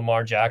line,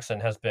 Lamar Jackson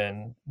has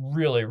been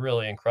really,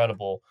 really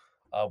incredible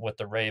with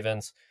the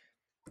Ravens.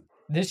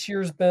 This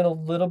year's been a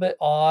little bit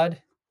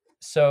odd,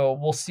 so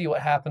we'll see what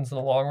happens in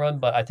the long run.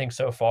 But I think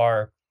so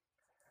far,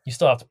 you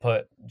still have to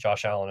put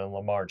Josh Allen and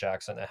Lamar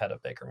Jackson ahead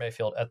of Baker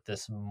Mayfield at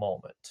this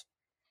moment.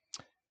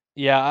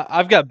 Yeah,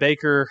 I've got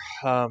Baker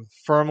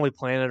firmly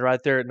planted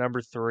right there at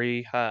number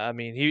 3. I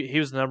mean, he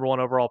was the number 1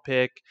 overall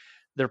pick.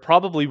 There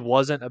probably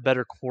wasn't a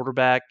better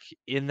quarterback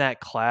in that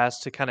class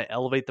to kind of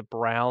elevate the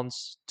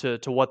Browns to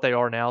what they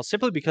are now,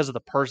 simply because of the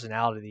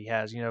personality that he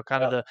has.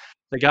 Kind of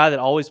the guy that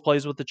always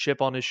plays with the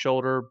chip on his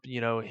shoulder.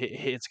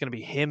 It's going to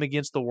be him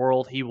against the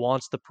world. He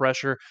wants the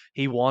pressure.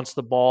 He wants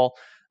the ball.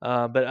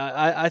 But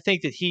I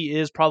think that he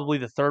is probably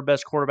the 3rd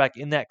best quarterback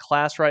in that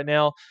class right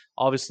now.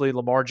 Obviously,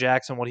 Lamar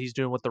Jackson, what he's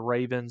doing with the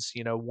Ravens,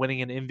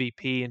 winning an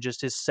MVP in just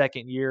his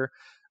 2nd year.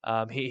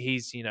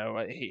 He's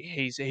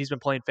been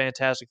playing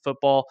fantastic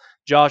football.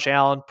 Josh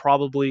Allen,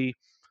 probably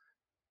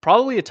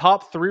a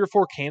top 3 or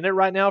 4 candidate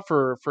right now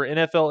for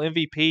NFL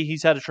MVP.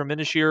 He's had a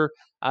tremendous year.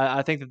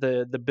 I think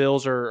that the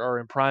Bills are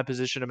in prime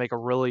position to make a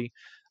really,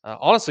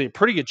 honestly, a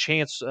pretty good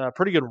chance,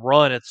 pretty good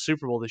run at the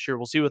Super Bowl this year.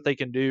 We'll see what they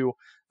can do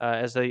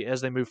as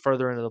they move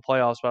further into the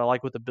playoffs. But I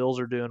like what the Bills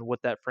are doing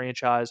with that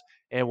franchise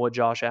and what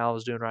Josh Allen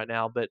is doing right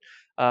now. But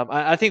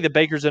I think that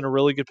Baker's in a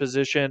really good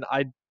position.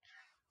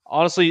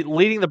 Honestly,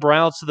 leading the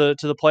Browns to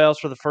the playoffs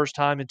for the first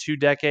time in 2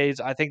 decades,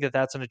 I think that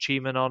that's an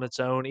achievement on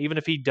its own. Even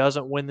if he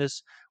doesn't win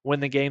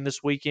the game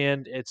this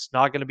weekend, it's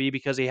not going to be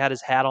because he had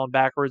his hat on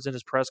backwards in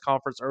his press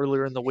conference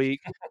earlier in the week.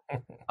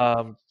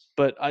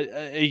 But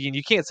again,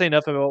 you can't say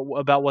enough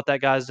about what that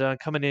guy's done,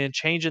 coming in,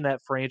 changing that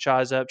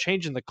franchise up,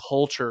 changing the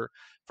culture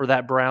for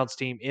that Browns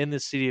team in the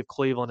city of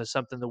Cleveland is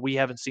something that we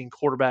haven't seen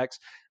quarterbacks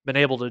been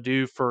able to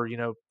do for,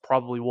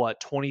 probably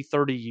 20,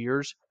 30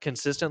 years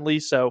consistently.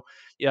 So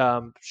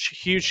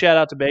huge shout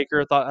out to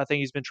Baker. I think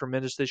he's been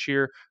tremendous this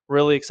year.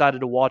 Really excited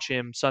to watch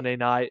him Sunday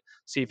night,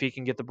 see if he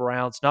can get the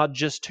Browns, not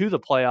just to the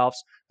playoffs,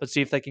 but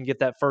see if they can get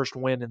that first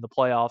win in the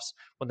playoffs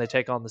when they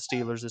take on the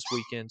Steelers this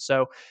weekend.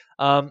 So,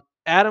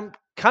 Adam,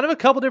 kind of a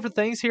couple different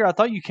things here. I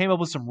thought you came up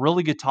with some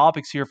really good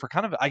topics here for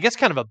kind of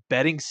a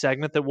betting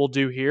segment that we'll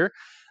do here.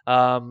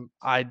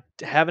 I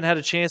haven't had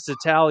a chance to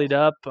tally it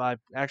up. I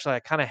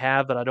kind of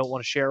have, but I don't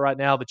want to share it right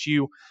now. But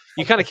you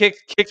kind of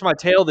kicked my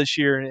tail this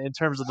year in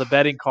terms of the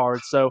betting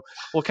cards. So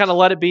we'll kind of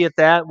let it be at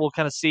that. We'll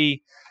kind of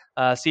see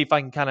if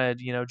I can kind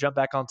of jump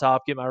back on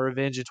top, get my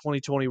revenge in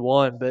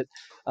 2021. But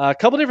a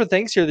couple different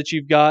things here that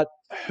you've got.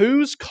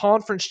 Whose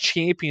conference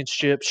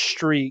championship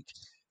streak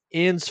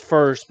ends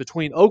first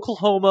between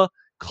Oklahoma,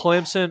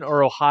 Clemson,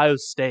 or Ohio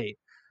State?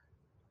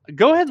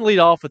 Go ahead and lead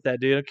off with that,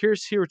 dude. I'm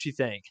curious to hear what you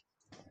think.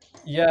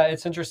 Yeah,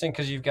 it's interesting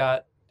because you've got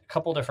a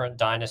couple different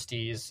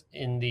dynasties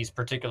in these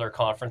particular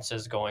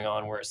conferences going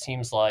on where it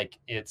seems like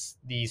it's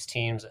these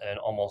teams and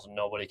almost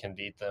nobody can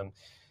beat them.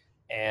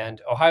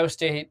 And Ohio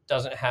State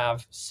doesn't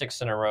have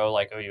 6 in a row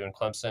like OU and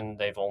Clemson.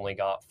 They've only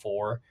got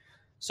 4.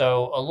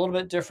 So a little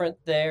bit different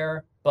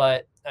there.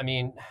 But, I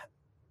mean,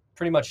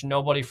 pretty much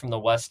nobody from the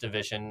West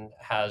Division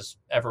has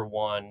ever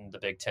won the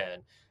Big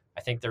Ten.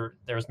 I think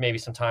there's maybe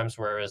some times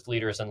where it was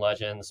leaders and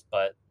legends,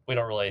 but we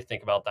don't really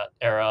think about that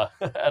era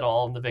at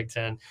all in the Big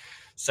Ten.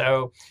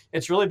 So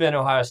it's really been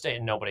Ohio State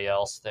and nobody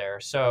else there.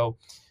 So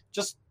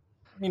just,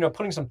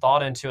 putting some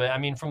thought into it. I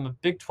mean, from a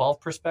Big 12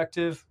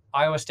 perspective,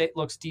 Iowa State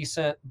looks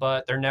decent,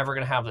 but they're never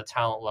going to have the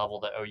talent level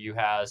that OU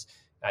has.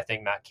 I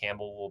think Matt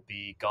Campbell will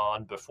be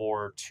gone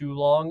before too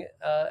long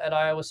at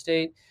Iowa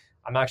State.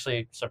 I'm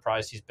actually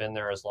surprised he's been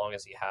there as long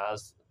as he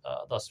has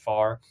thus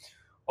far.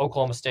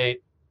 Oklahoma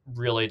State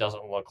really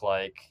doesn't look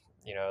like,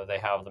 they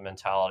have the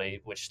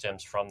mentality which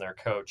stems from their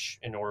coach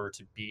in order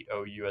to beat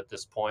OU at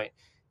this point,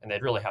 and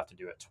they'd really have to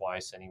do it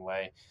twice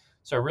anyway.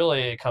 So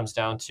really it comes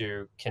down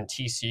to, can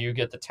TCU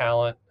get the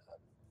talent?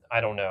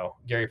 I don't know.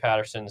 Gary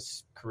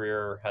Patterson's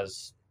career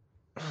has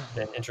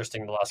been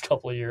interesting the last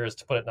couple of years,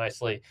 to put it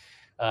nicely.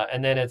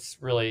 And then it's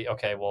really,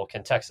 okay, well,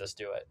 can Texas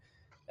do it?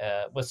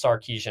 With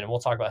Sarkesian, and we'll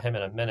talk about him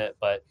in a minute,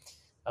 but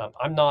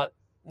I'm not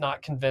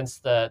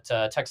convinced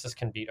that Texas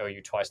can beat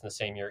OU twice in the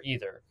same year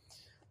either.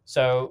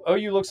 So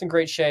OU looks in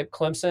great shape.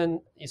 Clemson,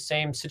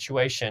 same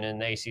situation in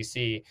the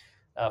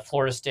ACC.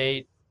 Florida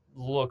State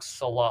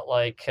looks a lot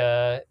like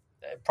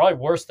probably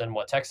worse than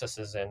what Texas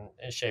is in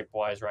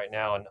shape-wise right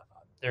now, and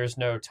there's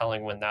no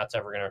telling when that's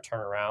ever going to turn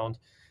around.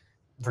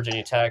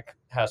 Virginia Tech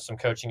has some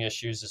coaching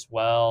issues as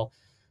well.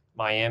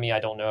 Miami, I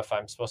don't know if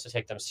I'm supposed to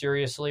take them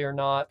seriously or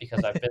not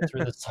because I've been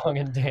through the song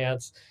and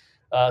dance.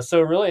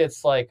 So really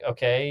it's like,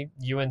 okay,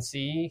 UNC,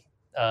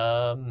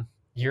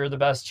 you're the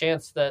best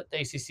chance that the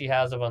ACC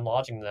has of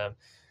unlodging them.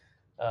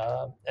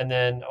 And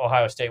then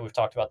Ohio State, we've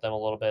talked about them a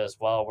little bit as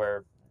well,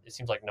 where it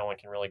seems like no one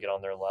can really get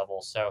on their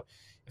level. So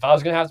if I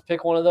was going to have to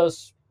pick one of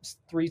those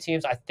 3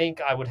 teams, I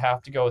think I would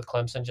have to go with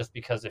Clemson, just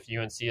because if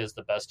UNC is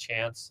the best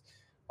chance,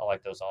 I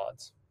like those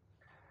odds.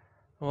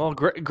 Well,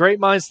 great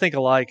minds think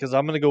alike, because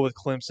I'm going to go with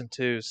Clemson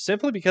too,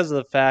 simply because of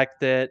the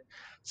fact that,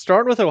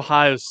 starting with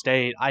Ohio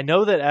State, I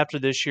know that after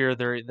this year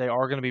they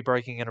are going to be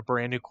breaking in a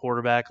brand new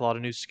quarterback, a lot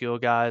of new skill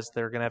guys.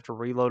 They're going to have to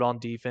reload on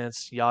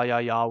defense. We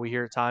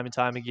hear it time and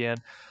time again.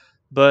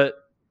 But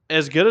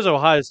as good as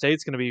Ohio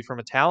State's going to be from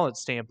a talent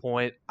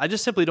standpoint, I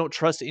just simply don't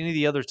trust any of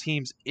the other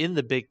teams in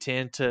the Big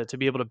Ten to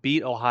be able to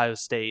beat Ohio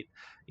State.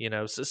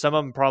 So some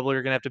of them probably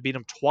are going to have to beat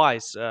them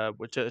twice to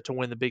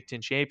win the Big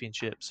Ten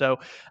championship. So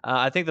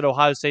I think that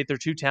Ohio State, they're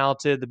too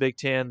talented. The Big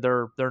Ten,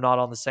 they're not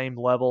on the same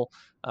level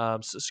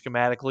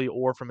schematically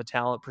or from a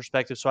talent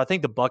perspective. So I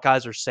think the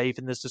Buckeyes are safe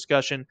in this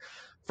discussion.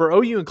 For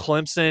OU and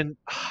Clemson,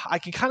 I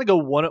can kind of go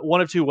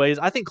one of two ways.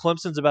 I think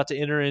Clemson's about to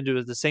enter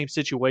into the same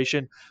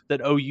situation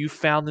that OU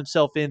found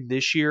themselves in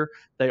this year.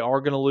 They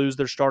are going to lose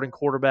their starting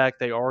quarterback.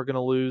 They are going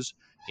to lose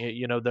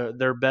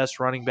their best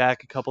running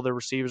back. A couple of their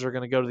receivers are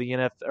going to go to the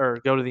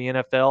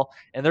NFL,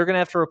 and they're going to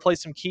have to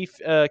replace some key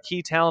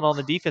talent on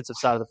the defensive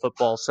side of the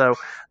football. So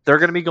they're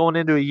going to be going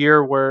into a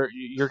year where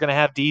you're going to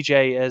have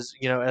DJ as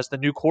the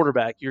new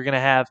quarterback. You're going to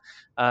have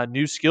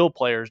new skill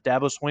players.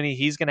 Dabo Swinney,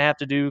 he's going to have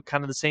to do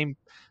kind of the same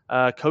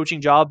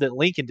coaching job that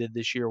Lincoln did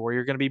this year, where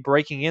you're going to be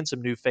breaking in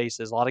some new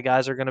faces. A lot of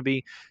guys are going to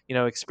be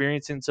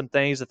experiencing some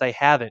things that they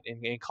haven't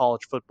in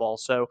college football.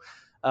 So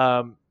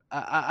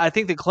I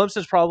think that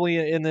Clemson's probably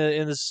in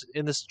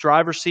this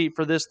driver's seat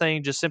for this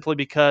thing, just simply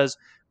because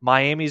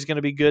Miami's going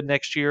to be good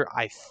next year.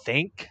 I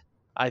think.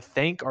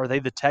 Are they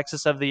the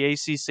Texas of the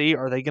ACC?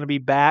 Are they going to be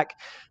back?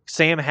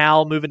 Sam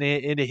Howell moving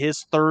into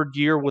his 3rd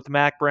year with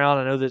Mac Brown.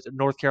 I know that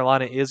North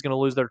Carolina is going to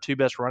lose their 2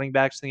 best running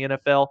backs in the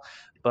NFL,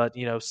 but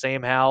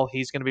Sam Howell,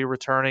 he's going to be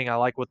returning. I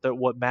like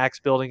what Mac's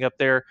building up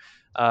there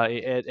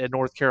at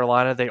North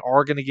Carolina. They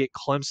are going to get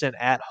Clemson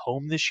at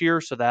home this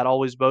year, so that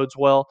always bodes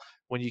well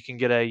when you can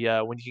get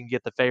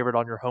the favorite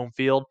on your home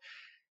field.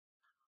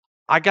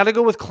 I got to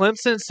go with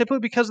Clemson simply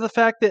because of the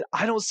fact that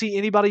I don't see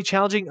anybody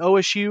challenging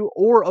OSU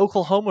or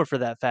Oklahoma for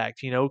that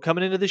fact.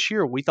 Coming into this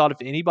year, we thought if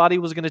anybody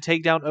was going to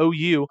take down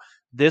OU,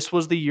 this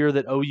was the year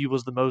that OU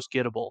was the most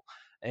gettable.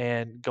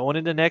 And going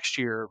into next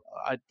year,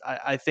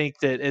 I think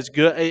that as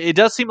good, it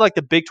does seem like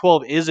the Big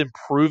 12 is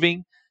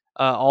improving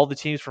all the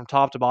teams from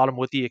top to bottom,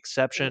 with the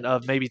exception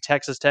of maybe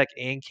Texas Tech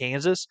and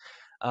Kansas.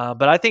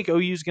 But I think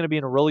OU is going to be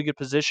in a really good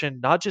position,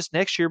 not just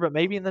next year, but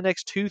maybe in the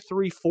next 2,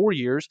 3, 4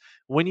 years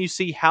when you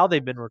see how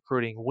they've been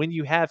recruiting, when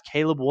you have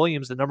Caleb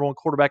Williams, the number one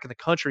quarterback in the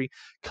country,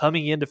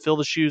 coming in to fill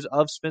the shoes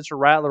of Spencer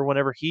Rattler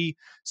whenever he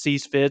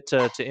sees fit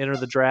to enter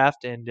the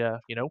draft and,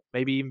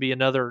 maybe even be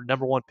another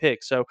number one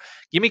pick. So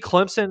give me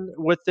Clemson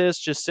with this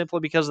just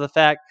simply because of the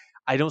fact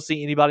I don't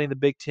see anybody in the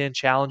Big Ten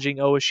challenging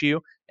OSU,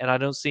 and I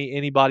don't see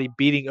anybody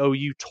beating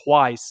OU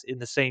twice in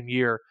the same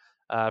year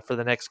for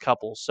the next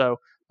couple. So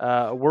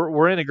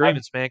we're in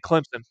agreements, man.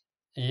 Clemson.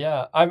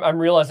 Yeah, I'm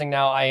realizing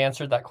now I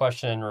answered that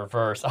question in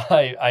reverse.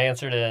 I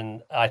answered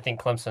in I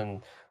think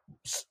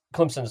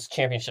Clemson's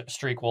championship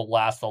streak will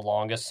last the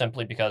longest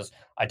simply because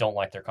I don't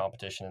like their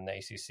competition in the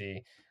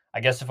ACC. I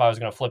guess if I was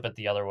going to flip it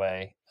the other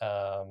way,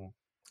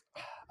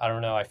 I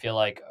don't know. I feel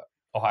like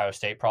Ohio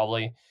State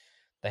probably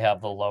they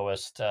have the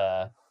lowest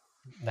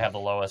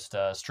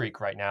streak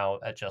right now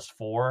at just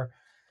 4.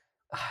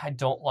 I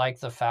don't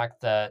like the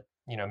fact that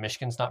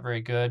Michigan's not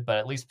very good, but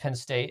at least Penn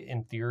State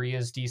in theory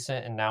is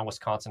decent, and now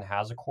Wisconsin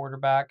has a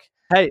quarterback.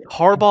 Hey,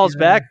 Harbaugh's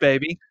back,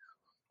 baby.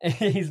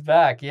 He's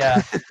back,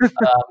 yeah.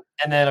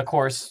 And then, of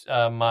course,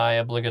 my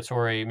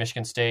obligatory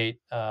Michigan State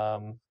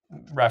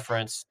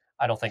reference.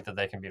 I don't think that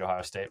they can beat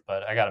Ohio State,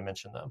 but I got to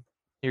mention them.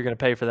 You're going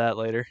to pay for that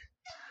later.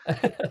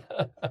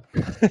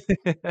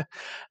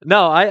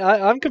 No,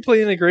 I'm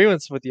completely in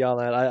agreement with you on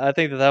that. I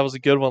think that was a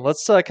good one.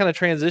 Let's kind of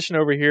transition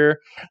over here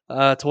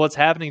to what's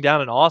happening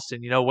down in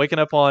Austin. Waking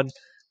up on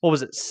what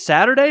was it,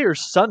 Saturday or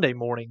Sunday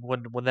morning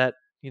when that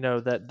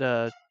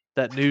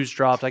that news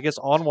dropped. I guess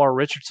Anwar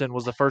Richardson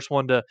was the first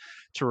one to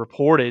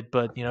report it,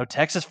 but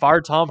Texas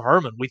fired Tom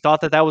Herman. We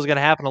thought that was going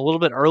to happen a little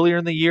bit earlier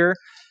in the year,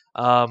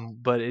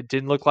 but it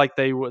didn't look like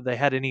they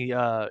had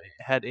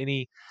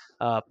any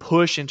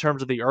push in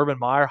terms of the Urban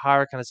Meyer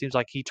hire. Kind of seems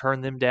like he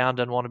turned them down,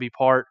 doesn't want to be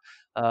part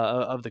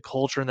of the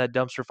culture in that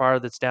dumpster fire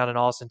that's down in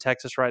Austin,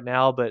 Texas right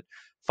now. But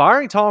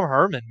firing Tom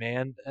Herman,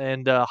 man,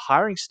 and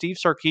hiring Steve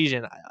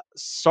Sarkesian.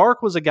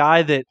 Sark was a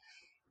guy that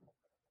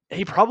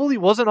he probably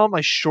wasn't on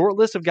my short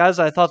list of guys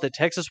that I thought that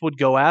Texas would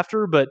go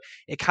after, but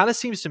it kind of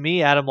seems to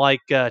me, Adam, like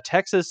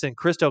Texas and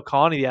Chris Del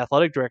Conte, the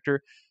athletic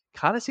director,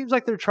 kind of seems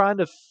like they're trying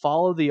to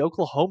follow the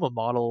Oklahoma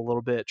model a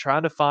little bit,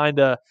 trying to find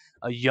a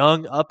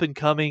young,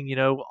 up-and-coming,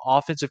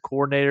 offensive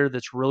coordinator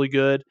that's really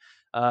good,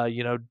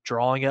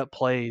 drawing up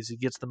plays. He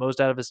gets the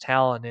most out of his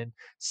talent. And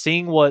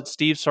seeing what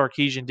Steve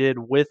Sarkesian did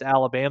with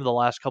Alabama the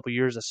last couple of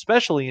years,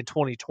 especially in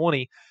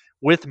 2020,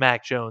 with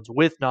Mac Jones,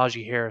 with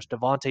Najee Harris,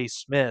 Devontae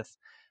Smith,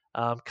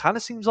 kind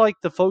of seems like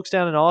the folks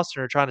down in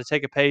Austin are trying to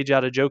take a page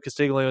out of Joe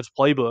Castiglione's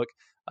playbook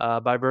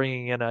by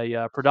bringing in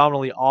a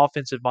predominantly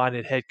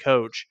offensive-minded head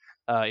coach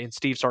in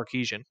Steve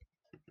Sarkesian.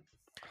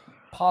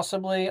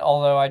 Possibly,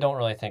 although I don't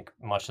really think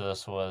much of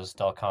this was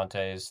Del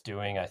Conte's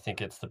doing. I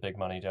think it's the big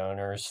money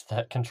donors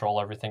that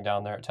control everything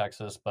down there at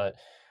Texas. But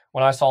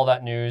when I saw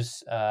that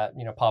news,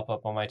 pop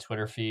up on my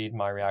Twitter feed,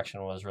 my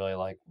reaction was really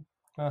like,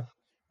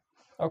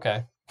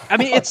 okay. I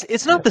mean,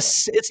 it's not the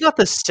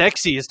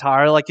sexiest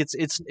hire. Like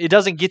it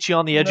doesn't get you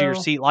on the edge of your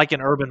seat like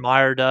an Urban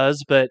Meyer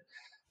does. But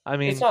I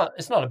mean,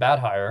 it's not a bad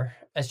hire.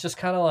 It's just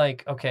kind of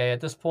like, okay, at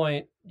this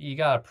point, you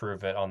got to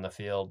prove it on the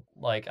field.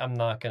 Like, I'm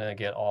not gonna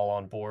get all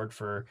on board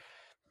for.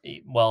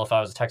 Well, if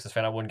I was a Texas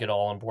fan, I wouldn't get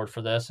all on board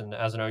for this. And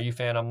as an OU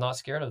fan, I'm not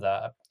scared of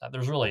that.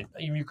 There's really,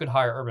 you could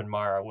hire Urban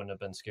Meyer. I wouldn't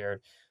have been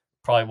scared.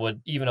 Probably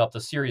would even up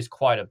the series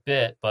quite a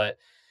bit, but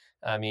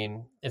I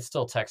mean, it's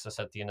still Texas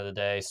at the end of the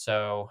day.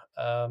 So,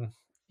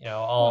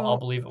 I'll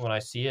believe it when I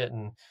see it.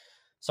 And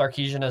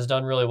Sarkesian has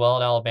done really well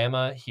at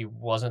Alabama. He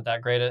wasn't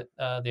that great at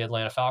the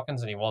Atlanta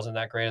Falcons, and he wasn't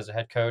that great as a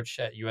head coach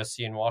at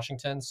USC and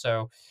Washington.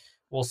 So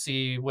we'll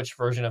see which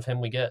version of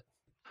him we get.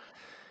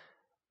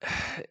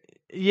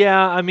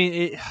 Yeah, I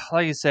mean,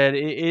 like I said,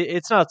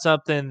 it's not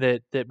something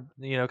that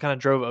kind of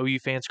drove OU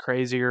fans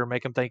crazy or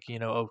make them think,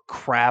 oh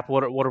crap,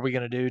 what are we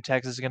going to do?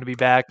 Texas is going to be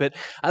back, but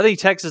I think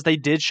Texas, they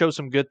did show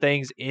some good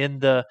things in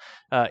the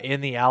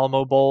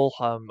Alamo Bowl.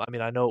 I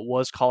mean, I know it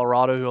was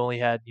Colorado who only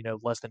had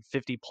less than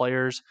 50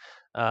 players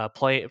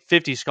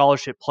 50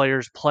 scholarship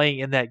players playing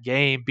in that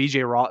game.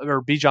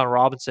 Bijan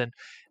Robinson,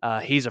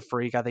 he's a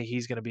freak. I think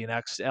he's going to be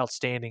an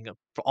outstanding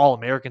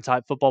All-American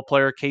type football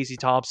player. Casey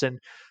Thompson.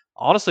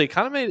 Honestly, it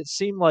kind of made it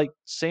seem like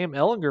Sam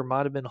Ehlinger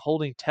might have been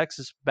holding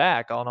Texas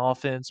back on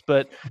offense,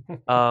 but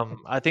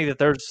I think that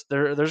there's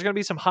going to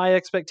be some high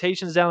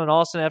expectations down in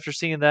Austin after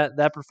seeing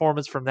that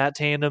performance from that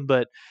tandem.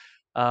 But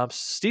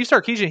Steve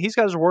Sarkesian, he's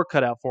got his work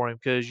cut out for him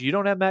because you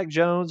don't have Mac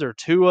Jones or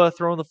Tua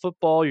throwing the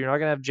football. You're not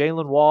going to have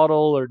Jalen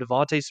Waddle or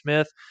Devontae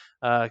Smith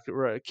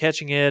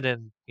catching it,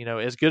 and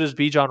as good as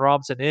Bijan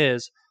Robinson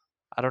is,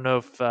 I don't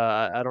know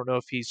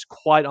if he's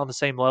quite on the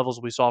same levels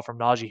we saw from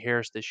Najee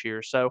Harris this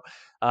year. So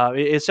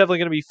it's definitely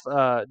going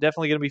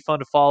to be fun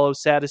to follow.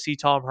 Sad to see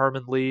Tom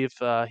Herman leave.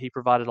 He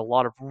provided a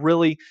lot of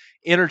really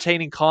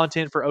entertaining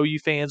content for OU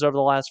fans over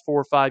the last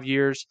 4 or 5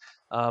 years.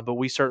 But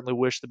we certainly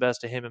wish the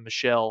best to him and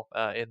Michelle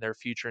in their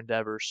future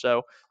endeavors.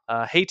 So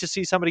hate to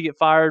see somebody get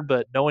fired,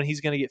 but knowing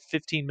he's going to get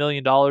 $15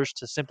 million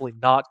to simply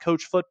not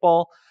coach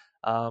football,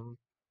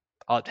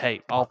 I'll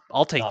take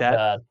Not that.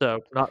 bad. So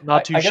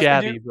not too I guess we do.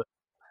 shabby, but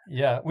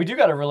Yeah, we do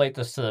got to relate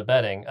this to the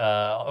betting.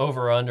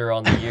 Over under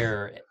on the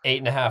year,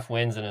 8.5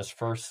 wins in his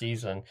first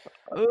season,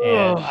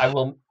 and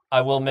ugh.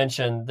 I will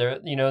mention there.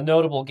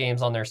 Notable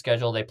games on their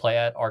schedule. They play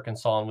at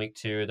Arkansas in week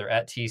 2. They're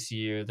at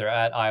TCU. They're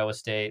at Iowa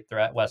State. They're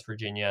at West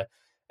Virginia,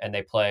 and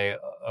they play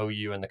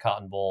OU in the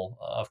Cotton Bowl,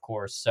 of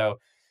course. So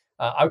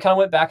I kind of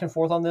went back and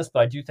forth on this,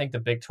 but I do think the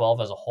Big 12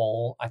 as a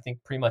whole, I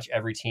think pretty much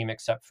every team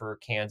except for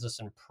Kansas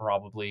and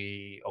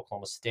probably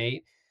Oklahoma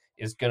State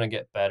is going to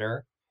get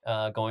better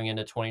going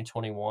into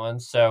 2021.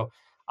 So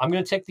I'm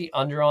going to take the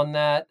under on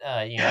that.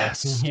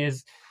 Yes.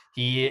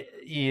 He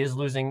is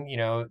losing,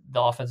 the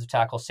offensive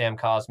tackle Sam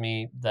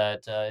Cosmi.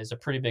 That is a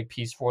pretty big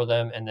piece for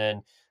them. And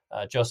then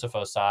Joseph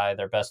Osai,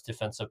 their best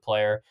defensive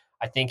player.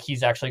 I think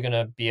he's actually going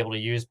to be able to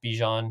use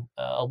Bijan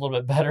a little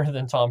bit better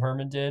than Tom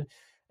Herman did.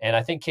 And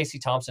I think Casey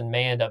Thompson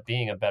may end up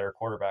being a better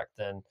quarterback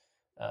than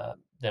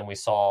we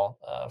saw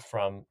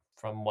from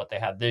what they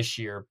had this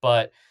year.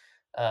 But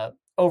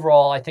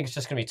overall, I think it's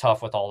just going to be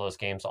tough with all those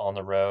games on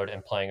the road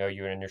and playing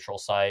OU in a neutral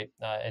site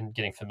and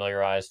getting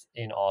familiarized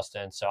in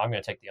Austin. So I'm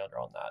going to take the under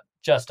on that.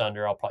 Just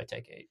under. I'll probably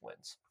take 8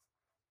 wins.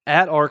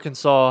 At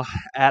Arkansas,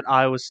 at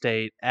Iowa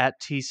State, at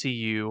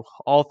TCU,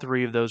 all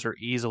three of those are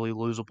easily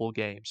losable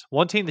games.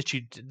 One team that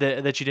you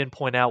didn't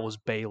point out was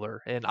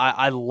Baylor, and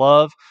I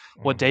love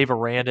what Mm-hmm. Dave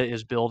Aranda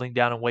is building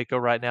down in Waco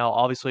right now.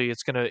 Obviously,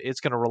 it's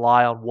gonna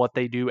rely on what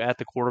they do at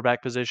the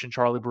quarterback position.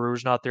 Charlie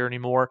Brewer's not there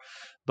anymore,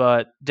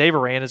 but Dave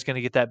Aranda is going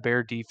to get that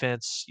Bear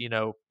defense.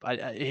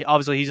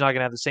 Obviously he's not going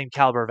to have the same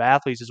caliber of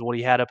athletes as what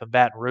he had up in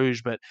Baton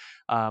Rouge, but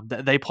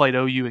they played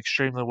OU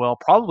extremely well.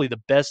 Probably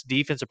the best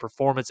defensive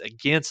performance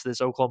against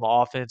this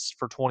Oklahoma offense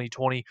for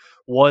 2020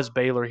 was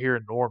Baylor here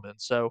in Norman.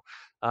 So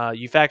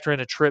you factor in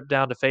a trip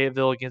down to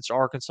Fayetteville against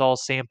Arkansas,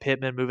 Sam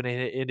Pittman moving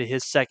into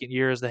his second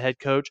year as the head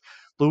coach.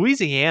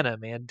 Louisiana,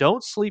 man,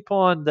 don't sleep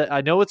on that.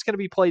 I know it's going to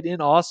be played in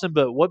Austin,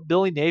 but what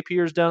Billy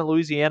Napier's done at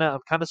Louisiana,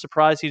 I'm kind of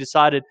surprised he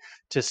decided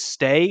to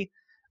stay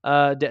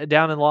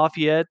down in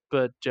Lafayette,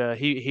 but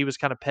he was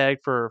kind of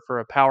pegged for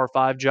a Power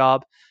 5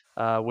 job,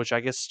 which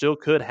I guess still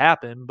could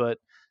happen. But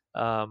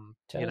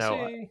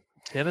Tennessee.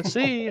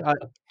 Tennessee,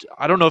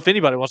 I don't know if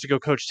anybody wants to go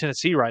coach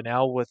Tennessee right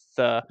now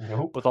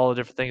Nope. with all the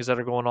different things that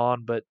are going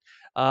on. But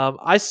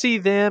I see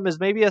them as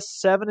maybe a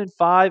 7-5,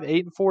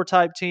 8-4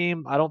 type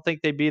team. I don't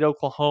think they beat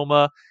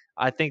Oklahoma.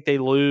 I think they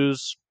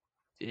lose.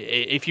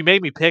 If you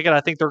make me pick it,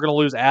 I think they're going to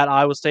lose at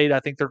Iowa State. I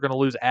think they're going to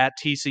lose at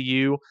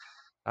TCU.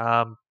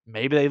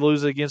 Maybe they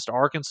lose against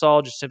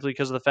Arkansas just simply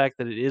because of the fact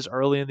that it is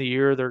early in the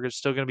year. They're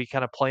still going to be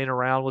kind of playing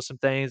around with some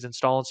things,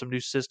 installing some new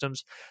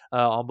systems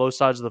on both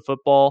sides of the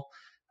football.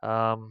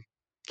 Um,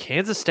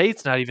 Kansas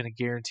State's not even a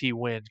guarantee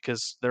win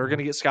because they're going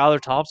to get Skylar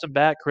Thompson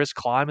back. Chris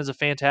Kleiman is a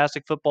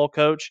fantastic football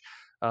coach.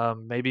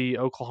 Maybe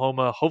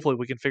Oklahoma. Hopefully,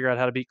 we can figure out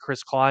how to beat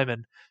Chris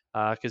Kleiman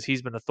because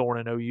he's been a thorn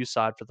in OU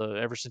side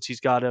ever since he's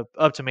got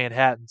up to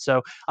Manhattan.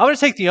 So I'm going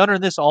to take the under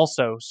in this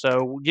also.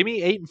 So give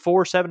me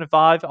 8-4,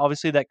 7-5.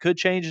 Obviously, that could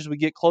change as we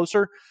get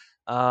closer.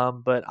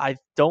 But I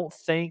don't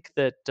think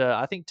that.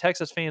 I think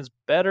Texas fans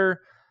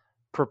better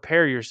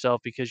prepare yourself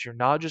because you're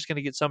not just going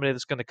to get somebody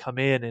that's going to come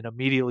in and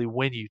immediately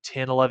win you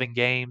 10, 11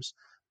 games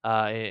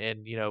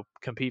and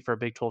compete for a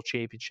Big 12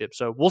 championship.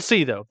 So we'll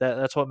see, though.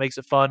 That's what makes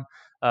it fun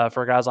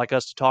for guys like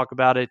us to talk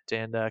about it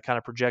and kind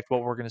of project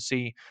what we're going to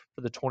see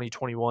for the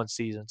 2021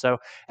 season. So,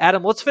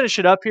 Adam, let's finish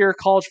it up here.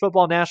 College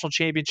Football National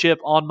Championship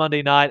on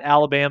Monday night,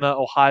 Alabama,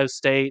 Ohio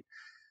State.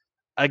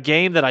 A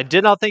game that I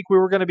did not think we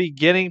were going to be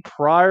getting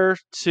prior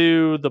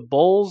to the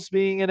bowls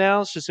being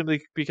announced, just simply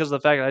because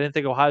of the fact that I didn't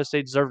think Ohio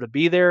State deserved to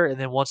be there. And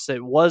then once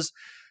it was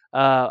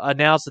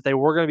announced that they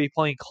were going to be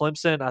playing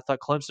Clemson, I thought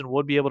Clemson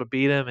would be able to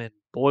beat them, and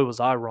boy,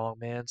 was I wrong,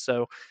 man.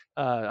 So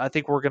I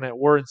think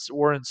we're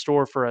in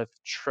store for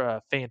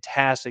a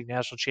fantastic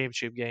national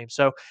championship game.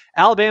 So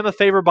Alabama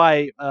favored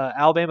 -8.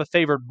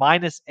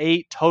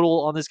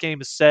 Total on this game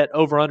is set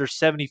over under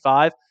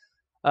 75.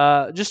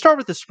 Just start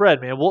with the spread,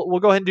 man. We'll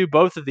go ahead and do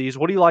both of these.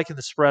 What do you like in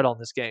the spread on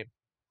this game?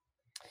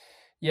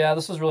 Yeah,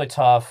 this was really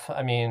tough.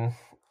 I mean,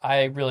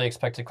 I really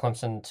expected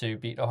Clemson to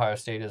beat Ohio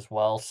State as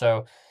well.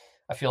 So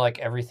I feel like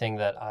everything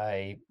that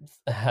I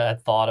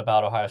had thought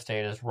about Ohio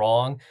State is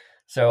wrong.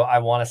 So I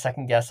want to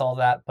second guess all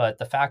that. But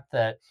the fact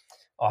that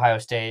Ohio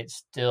State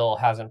still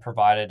hasn't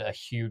provided a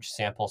huge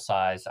sample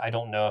size, I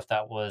don't know if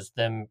that was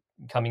them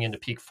coming into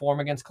peak form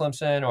against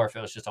Clemson or if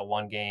it was just a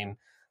one game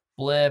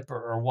blip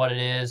or what it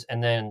is.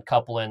 And then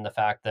couple in the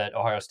fact that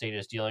Ohio State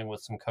is dealing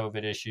with some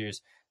COVID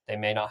issues. They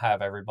may not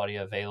have everybody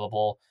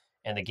available.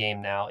 And the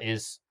game now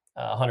is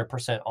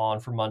 100% on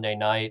for Monday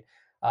night.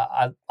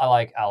 I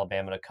like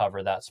Alabama to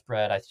cover that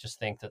spread. I just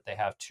think that they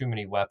have too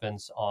many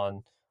weapons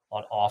on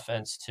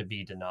offense to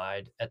be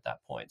denied at that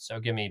point. So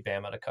give me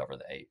Bama to cover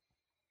the 8.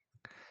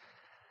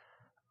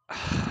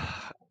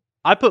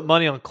 I put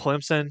money on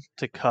Clemson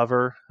to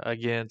cover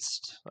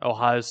against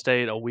Ohio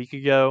State a week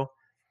ago,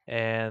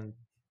 and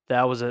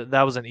that was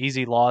an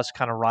easy loss,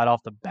 kind of right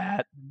off the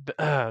bat,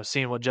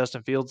 seeing what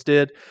Justin Fields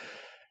did.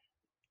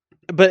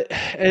 But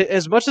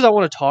as much as I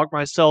want to talk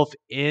myself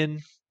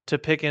in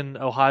picking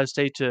Ohio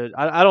State to.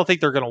 I don't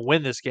think they're going to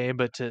win this game,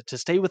 but to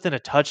stay within a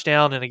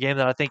touchdown in a game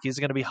that I think is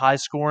going to be high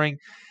scoring.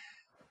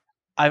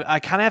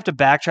 I kind of have to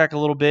backtrack a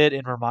little bit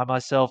and remind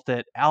myself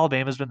that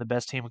Alabama's been the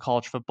best team in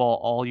college football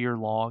all year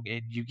long,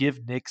 and you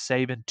give Nick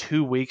Saban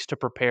 2 weeks to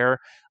prepare.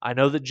 I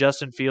know that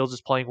Justin Fields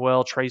is playing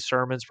well. Trey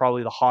Sermon's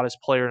probably the hottest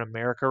player in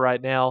America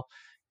right now.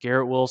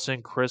 Garrett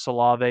Wilson, Chris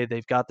Olave,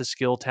 they've got the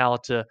skill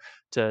talent to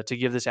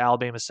give this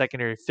Alabama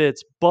secondary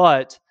fits.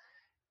 But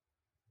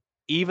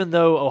even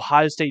though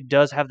Ohio State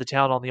does have the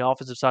talent on the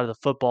offensive side of the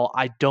football,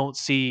 I don't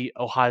see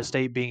Ohio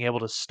State being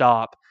able to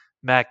stop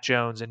Mac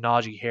Jones and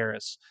Najee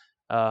Harris.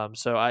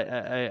 So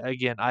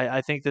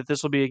I think that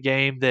this will be a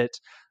game that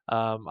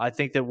I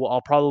think that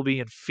I'll probably be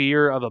in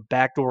fear of a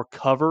backdoor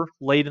cover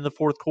late in the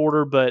fourth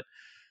quarter. But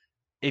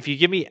if you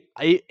give me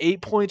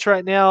 8 points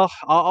right now,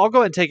 I'll go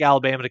ahead and take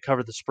Alabama to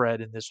cover the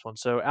spread in this one.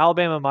 So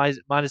Alabama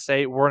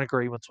 -8, we're in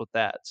agreement with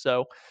that.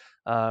 So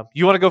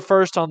you want to go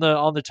first on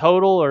the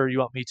total, or you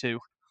want me to?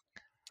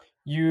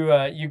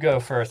 You go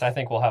first. I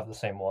think we'll have the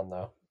same one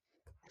though.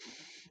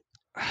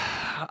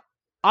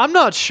 I'm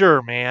not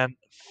sure, man.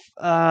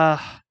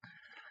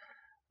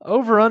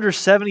 Over under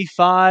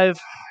 75.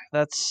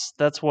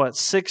 That's what,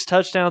 6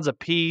 touchdowns a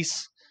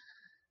piece,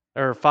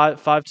 or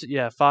five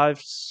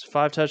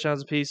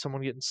touchdowns a piece.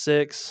 Someone getting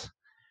 6.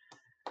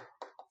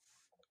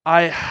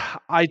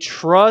 I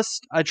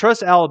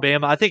trust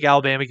Alabama. I think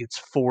Alabama gets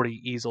 40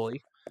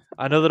 easily.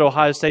 I know that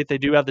Ohio State, they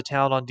do have the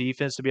talent on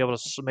defense to be able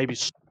to maybe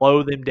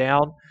slow them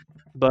down,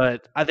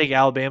 but I think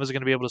Alabama is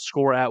going to be able to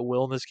score at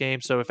will in this game.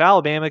 So if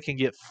Alabama can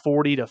get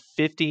 40 to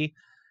 50.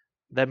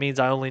 That means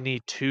I only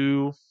need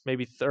 2,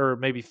 maybe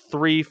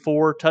 3,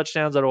 4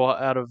 touchdowns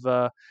out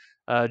of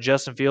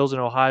Justin Fields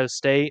and Ohio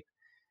State.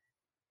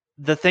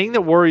 The thing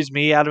that worries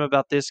me, Adam,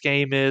 about this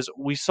game is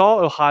we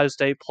saw Ohio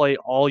State play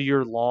all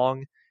year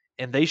long,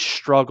 and they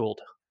struggled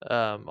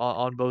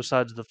on both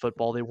sides of the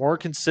football. They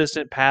weren't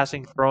consistent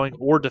passing, throwing,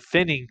 or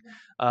defending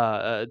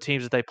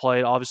teams that they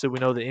played. Obviously, we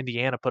know that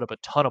Indiana put up a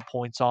ton of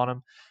points on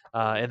them,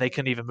 and they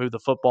couldn't even move the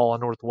football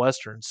on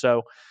Northwestern.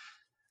 So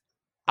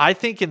I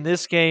think in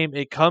this game,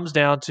 it comes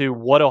down to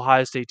what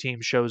Ohio State team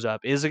shows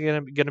up. Is it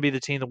going to be the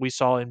team that we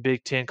saw in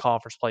Big Ten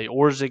conference play,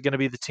 or is it going to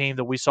be the team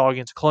that we saw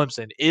against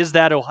Clemson? Is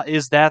that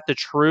the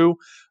true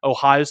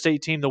Ohio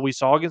State team that we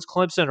saw against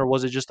Clemson, or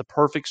was it just a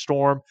perfect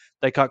storm?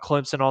 They caught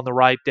Clemson on the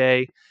right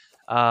day.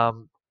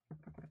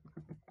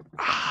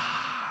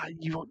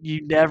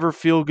 You never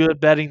feel good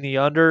betting the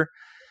under,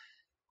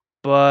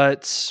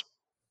 but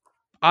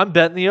I'm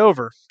betting the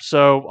over,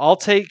 so I'll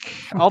take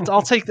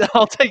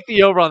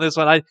the over on this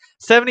one.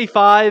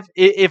 75.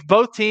 If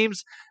both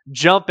teams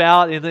jump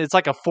out and it's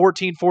like a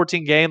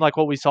 14-14 game, like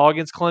what we saw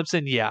against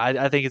Clemson, yeah,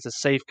 I think it's a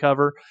safe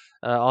cover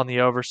on the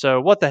over. So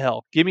what the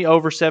hell? Give me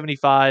over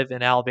 75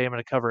 and Alabama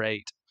to cover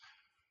 8.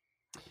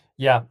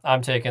 Yeah,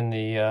 I'm taking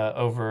the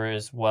over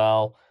as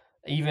well.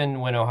 Even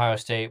when Ohio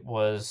State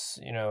was,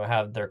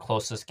 have their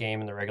closest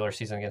game in the regular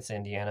season against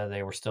Indiana,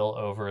 they were still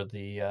over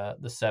the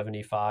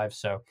 75.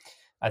 So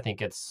I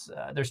think it's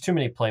there's too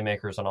many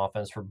playmakers on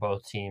offense for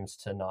both teams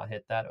to not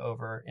hit that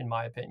over, in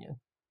my opinion.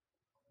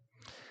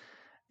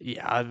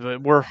 Yeah,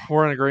 we're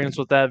in agreement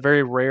with that.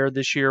 Very rare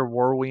this year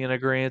were we in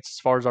agreement as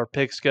far as our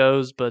picks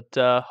goes, but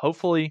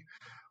hopefully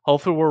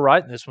we're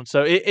right in this one.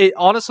 So it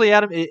honestly,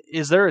 Adam,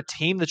 is there a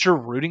team that you're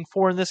rooting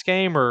for in this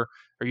game, or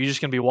are you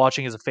just going to be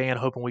watching as a fan,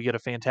 hoping we get a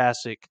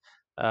fantastic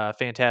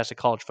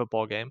college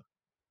football game?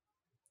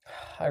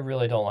 I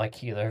really don't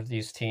like either of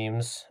these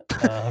teams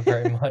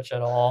very much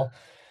at all.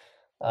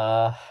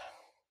 So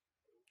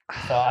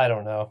I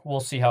don't know. We'll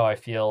see how I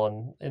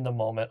feel in the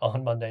moment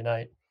on Monday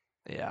night.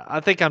 Yeah, I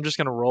think I'm just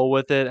going to roll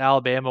with it.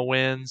 Alabama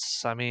wins.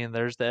 I mean,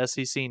 there's the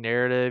SEC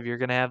narrative. You're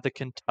going to have the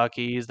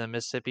Kentuckys, the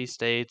Mississippi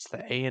States, the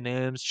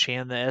A&Ms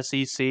chant the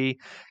SEC.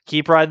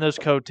 Keep riding those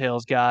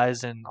coattails,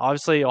 guys. And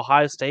obviously,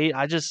 Ohio State,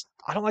 I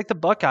don't like the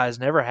Buckeyes.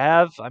 Never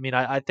have. I mean,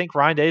 I think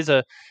Ryan Day's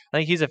I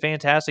think he's a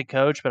fantastic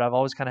coach, but I've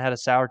always kind of had a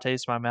sour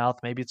taste in my mouth.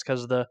 Maybe it's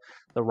because of the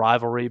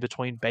rivalry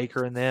between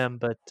Baker and them.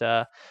 But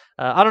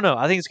I don't know.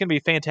 I think it's going to be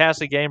a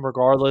fantastic game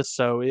regardless.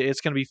 So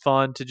it's going to be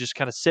fun to just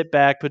kind of sit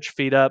back, put your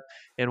feet up,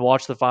 and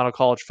watch the final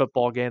college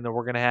football game that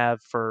we're going to have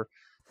for,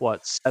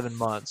 7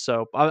 months.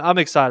 So I'm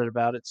excited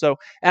about it. So,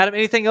 Adam,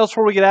 anything else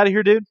before we get out of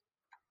here, dude?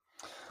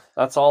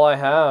 That's all I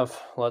have.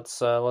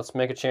 Let's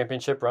make a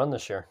championship run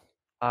this year.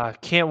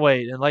 Can't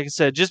wait. And like I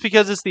said, just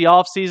because it's the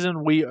off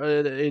season,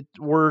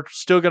 we're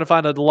still going to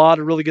find a lot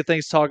of really good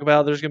things to talk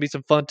about. There's going to be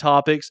some fun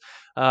topics.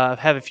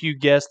 Have a few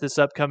guests this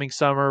upcoming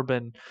summer.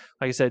 But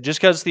like I said, just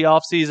because it's the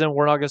off season,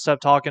 we're not going to stop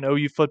talking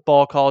OU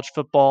football, college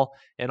football,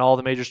 and all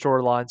the major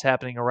storylines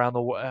happening around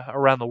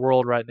the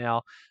world right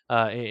now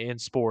in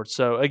sports.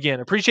 So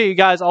again, appreciate you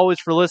guys always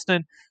for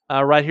listening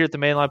right here at the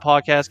Mainline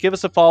Podcast. Give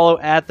us a follow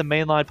at the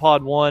Mainline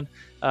Pod 1.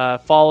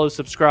 Follow,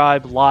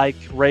 subscribe, like,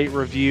 rate,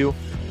 review.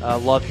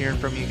 Love hearing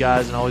from you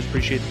guys and always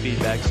appreciate the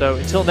feedback. So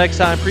until next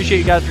time, appreciate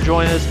you guys for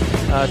joining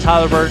us.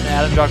 Tyler Burton,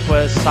 Adam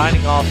Jacquez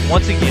signing off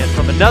once again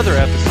from another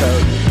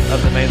episode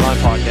of the Mainline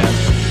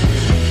Podcast.